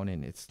write down,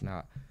 and it's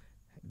not,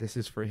 this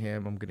is for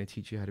him. I'm going to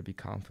teach you how to be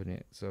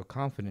confident. So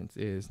confidence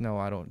is, no,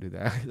 I don't do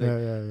that.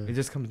 Like, it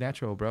just comes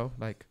natural, bro.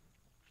 Like,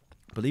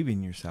 believing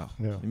in yourself.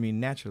 Yeah. I mean,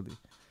 naturally.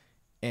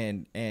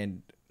 And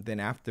then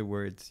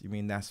afterwards,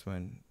 that's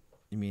when,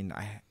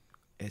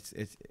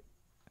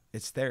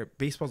 it's therapy.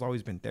 Baseball's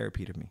always been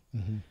therapy to me.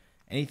 Mm-hmm.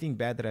 Anything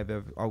bad that I've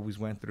ever always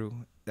went through,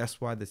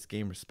 that's why this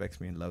game respects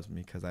me and loves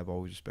me, because I've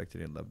always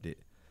respected it and loved it.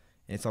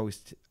 And it's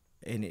always,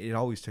 and it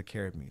always took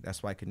care of me.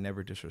 That's why I could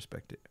never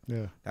disrespect it.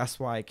 Yeah. That's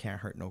why I can't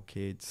hurt no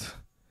kids.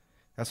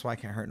 That's why I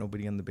can't hurt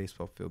nobody on the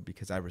baseball field,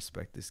 because I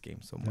respect this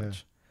game so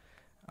much.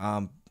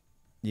 Yeah.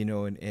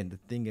 And the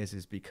thing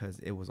is because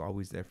it was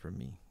always there for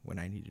me when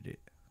I needed it,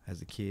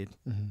 as a kid,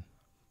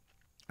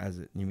 as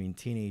a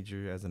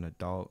teenager, as an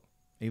adult,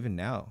 even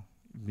now.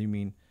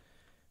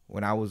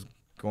 When I was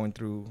going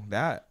through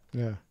that,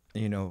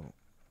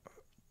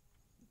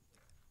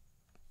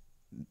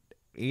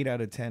 8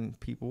 out of 10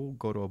 people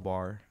go to a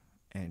bar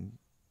and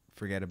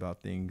forget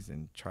about things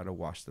and try to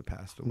wash the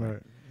past away.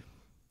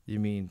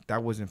 Right.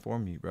 That wasn't for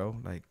me, bro.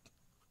 Like,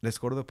 let's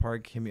go to the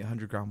park, hit me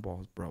 100 ground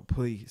balls, bro.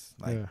 Please.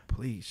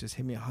 Please, just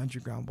hit me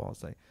 100 ground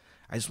balls. Like,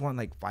 I just want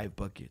like 5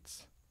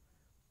 buckets.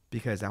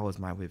 Because that was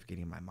my way of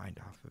getting my mind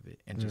off of it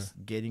and just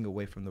getting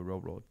away from the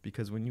railroad.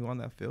 Because when you're on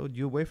that field,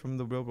 you're away from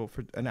the railroad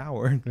for an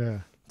hour,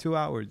 2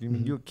 hours.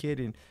 You're a kid,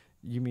 and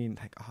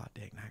like, oh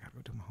dang, I gotta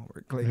go do my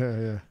homework.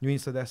 Like,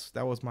 so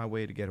that was my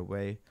way to get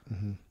away.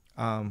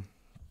 Mm-hmm.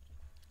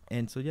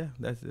 And so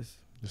that's this.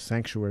 The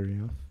sanctuary,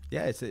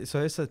 Yeah, it's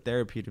a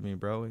therapy to me,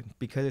 bro. And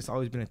because it's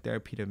always been a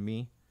therapy to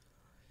me.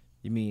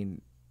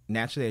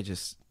 Naturally,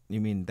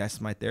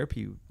 that's my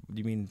therapy.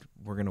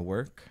 We're gonna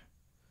work.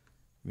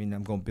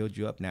 I'm going to build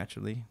you up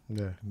naturally.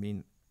 Yeah.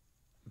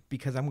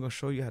 Because I'm going to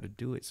show you how to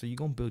do it. So you're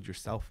going to build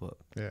yourself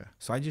up. Yeah.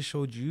 So I just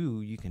showed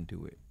you can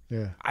do it.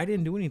 Yeah. I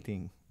didn't do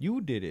anything. You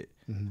did it.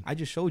 Mm-hmm. I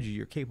just showed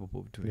you're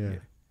capable of doing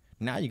it.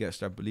 Now you got to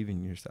start believing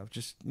in yourself.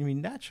 Just,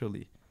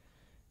 naturally.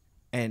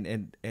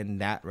 And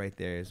that right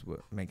there is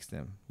what makes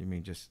them,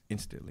 just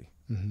instantly.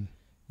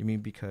 Mm-hmm.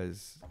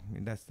 Because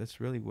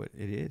that's really what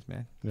it is,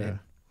 man. Yeah.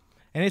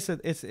 And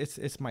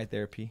it's my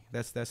therapy.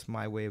 That's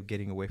my way of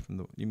getting away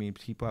from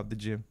people at the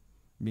gym.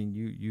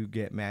 You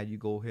get mad, you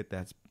go hit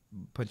that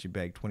punching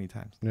bag 20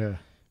 times. Yeah.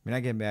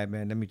 I get mad,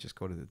 man. Let me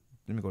go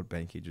to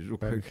batting cages real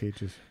quick.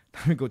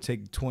 Let me go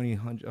take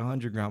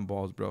 100 ground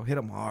balls, bro. Hit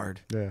them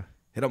hard. Yeah.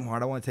 Hit them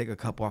hard. I want to take a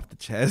couple off the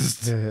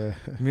chest. Yeah.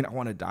 I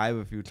want to dive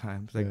a few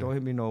times. Like, don't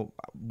hit me no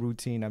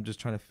routine. I'm just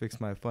trying to fix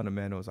my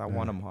fundamentals. I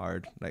want them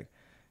hard.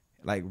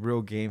 Like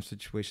real game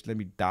situation. Let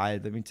me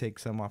dive. Let me take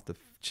some off the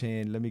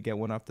chin. Let me get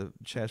one off the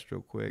chest real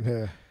quick.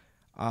 Yeah.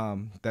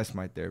 That's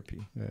my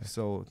therapy. Yeah.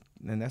 So,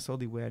 and that's the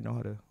only way I know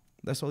how to.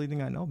 That's the only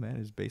thing I know, man,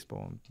 is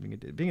baseball and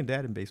being a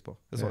dad in baseball.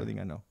 That's the only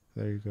thing I know.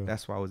 There you go.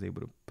 That's why I was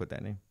able to put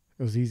that name.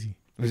 It was easy.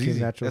 It was easy.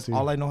 That's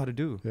all I know how to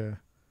do. Yeah.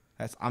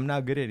 I'm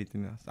not good at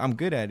anything else. I'm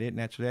good at it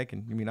naturally. I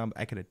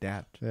can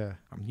adapt. Yeah.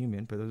 I'm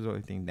human, but those are the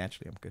only thing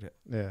naturally I'm good at.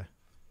 Yeah.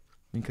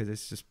 Because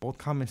it's just both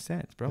common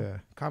sense, bro. Yeah.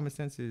 Common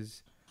sense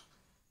is,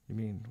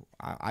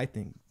 I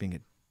think being a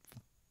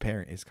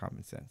parent is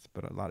common sense,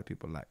 but a lot of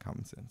people lack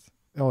common sense.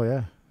 Oh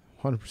yeah,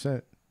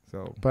 100%.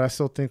 So, but I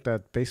still think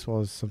that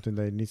baseball is something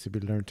that needs to be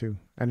learned too,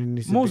 and it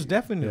needs most to be,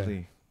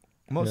 definitely,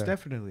 most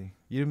definitely.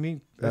 You know what I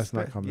mean? That's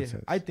not common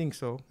sense. I think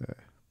so. Yeah.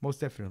 Most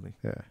definitely.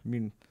 Yeah.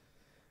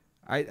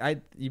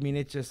 You mean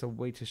it's just a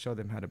way to show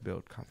them how to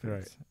build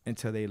confidence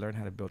until they learn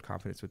how to build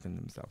confidence within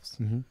themselves.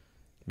 Mm-hmm.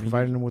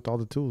 Providing them with all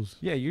the tools.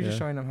 Yeah, you're just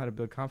showing them how to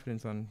build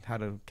confidence on how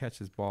to catch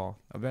this ball.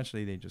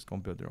 Eventually, they just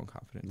gonna build their own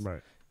confidence.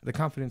 Right. The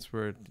confidence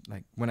where,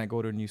 like, when I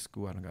go to a new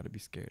school, I don't gotta be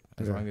scared.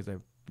 As long as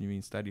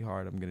study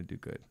hard, I'm gonna do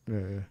good.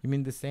 Yeah. You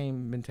mean the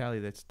same mentality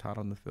that's taught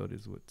on the field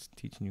is what's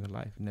teaching you in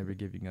life. Never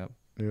giving up.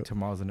 Yep.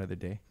 Tomorrow's another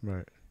day.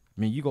 Right.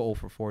 I mean, you go 0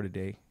 for 4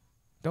 today.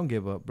 Don't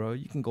give up, bro.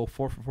 You can go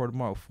 4 for 4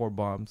 tomorrow with 4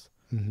 bombs.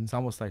 Mm-hmm. It's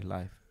almost like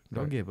life.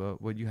 Don't give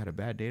up. What, you had a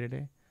bad day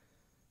today?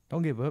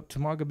 Don't give up.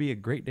 Tomorrow could be a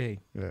great day.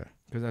 Yeah.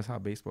 Because that's how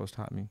baseball's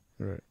taught me.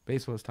 Right.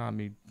 Baseball's taught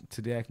me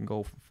today I can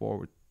go for 4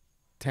 with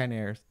 10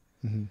 errors.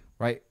 Mm-hmm.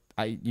 Right.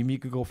 You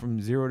could go from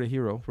 0 to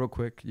hero real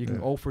quick. You can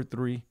 0 for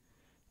 3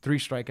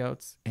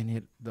 strikeouts, and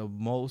hit the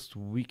most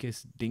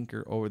weakest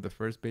dinker over the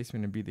first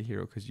baseman and be the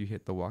hero because you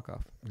hit the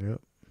walk-off.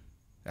 Yep.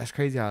 That's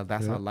crazy how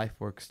how life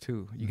works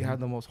too. You can have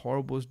the most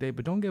horriblest day,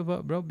 but don't give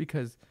up, bro,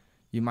 because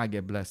you might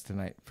get blessed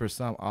tonight for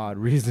some odd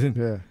reason.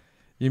 Yeah.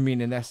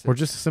 And that's... Or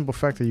just a simple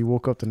fact that you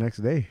woke up the next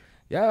day.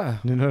 Yeah.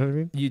 You know what I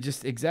mean? You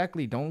just,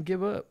 exactly, don't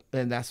give up.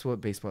 And that's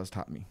what baseball has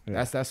taught me.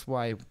 Yeah. That's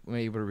why I'm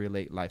able to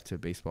relate life to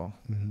baseball.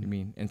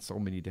 Mm-hmm. In so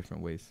many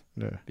different ways.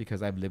 Yeah.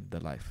 Because I've lived the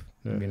life.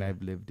 Yeah.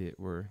 I've lived it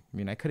where,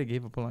 I could have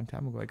gave up a long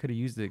time ago. I could have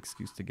used the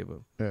excuse to give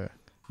up. Yeah.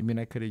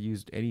 I could have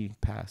used any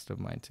past of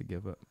mine to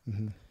give up.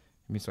 Mm-hmm.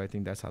 So I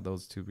think that's how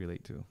those two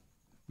relate to.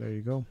 There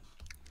you go.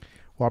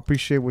 Well, I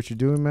appreciate what you're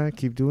doing, man.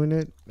 Keep doing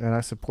it. And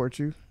I support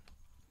you.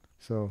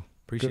 So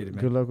appreciate it,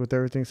 man. Good luck with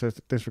everything. So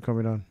thanks for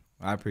coming on.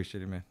 I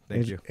appreciate it, man.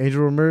 Thank you.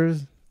 Angel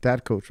Ramirez,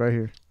 dad coach, right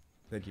here.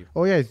 Thank you.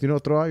 Oh, yeah.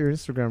 Throw out your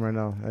Instagram right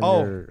now. And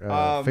your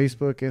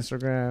Facebook,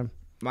 Instagram.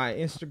 My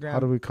Instagram. How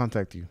do we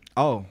contact you?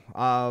 Oh,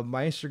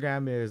 my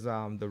Instagram is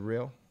the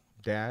real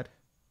dad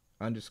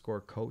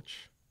 _coach.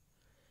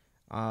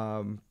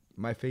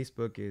 My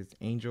Facebook is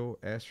Angel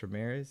S.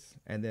 Ramirez.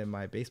 And then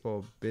my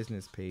baseball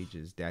business page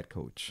is Dad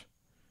Coach.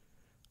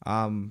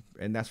 And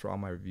that's where all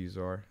my reviews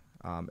are.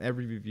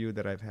 Every review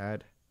that I've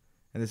had,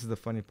 and this is the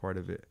funny part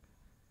of it,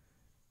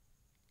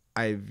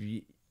 I've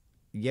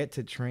yet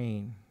to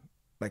train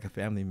like a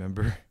family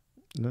member.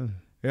 No.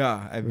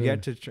 Yeah, I've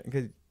yet to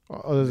train.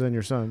 Other than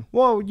your son.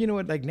 Well, you know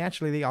what? Like,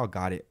 naturally, they all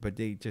got it, but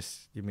they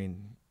just,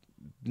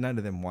 none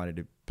of them wanted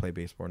to play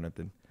baseball or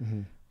nothing.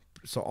 Mm-hmm.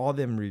 So all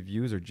them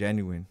reviews are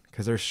genuine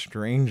because they're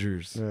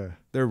strangers. Yeah.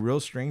 They're real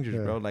strangers,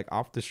 bro. Like,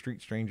 off the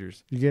street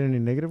strangers. You get any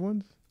negative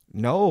ones?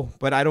 No,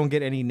 but I don't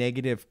get any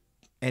negative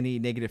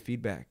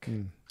feedback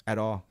at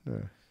all. Yeah.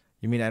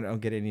 I don't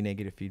get any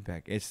negative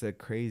feedback? It's the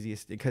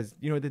craziest, because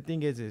the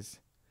thing is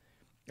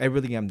I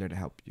really am there to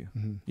help you.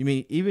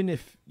 Mm-hmm. Even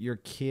if your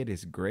kid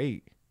is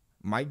great,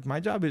 my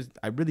job is,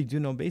 I really do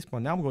know baseball.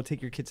 Now I'm going to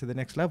take your kid to the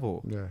next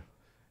level. Yeah.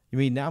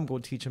 Now I'm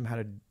going to teach him how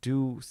to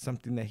do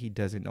something that he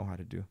doesn't know how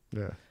to do.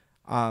 Yeah.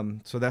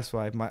 So that's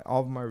why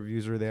all of my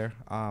reviews are there.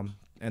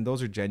 And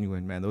those are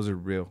genuine, man. Those are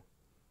real.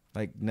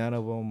 Like, none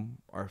of them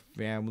are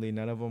family.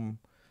 None of them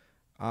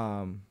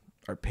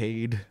are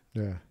paid.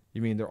 Yeah.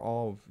 They're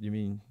all,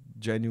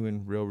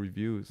 genuine, real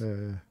reviews.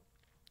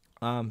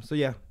 Yeah. So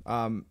yeah,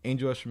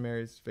 Angel S.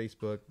 Ramirez,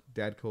 Facebook,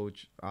 Dad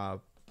Coach,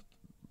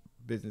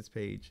 business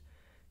page,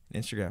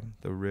 and Instagram,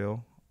 the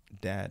real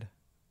dad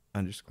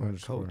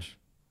 _coach.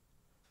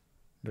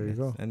 There you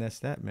go. And that's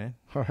that, man.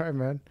 All right,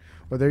 man.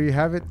 Well, there you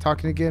have it.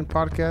 Talking Again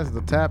podcast,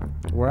 The Tap.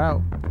 We're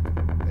out.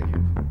 Thank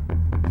you.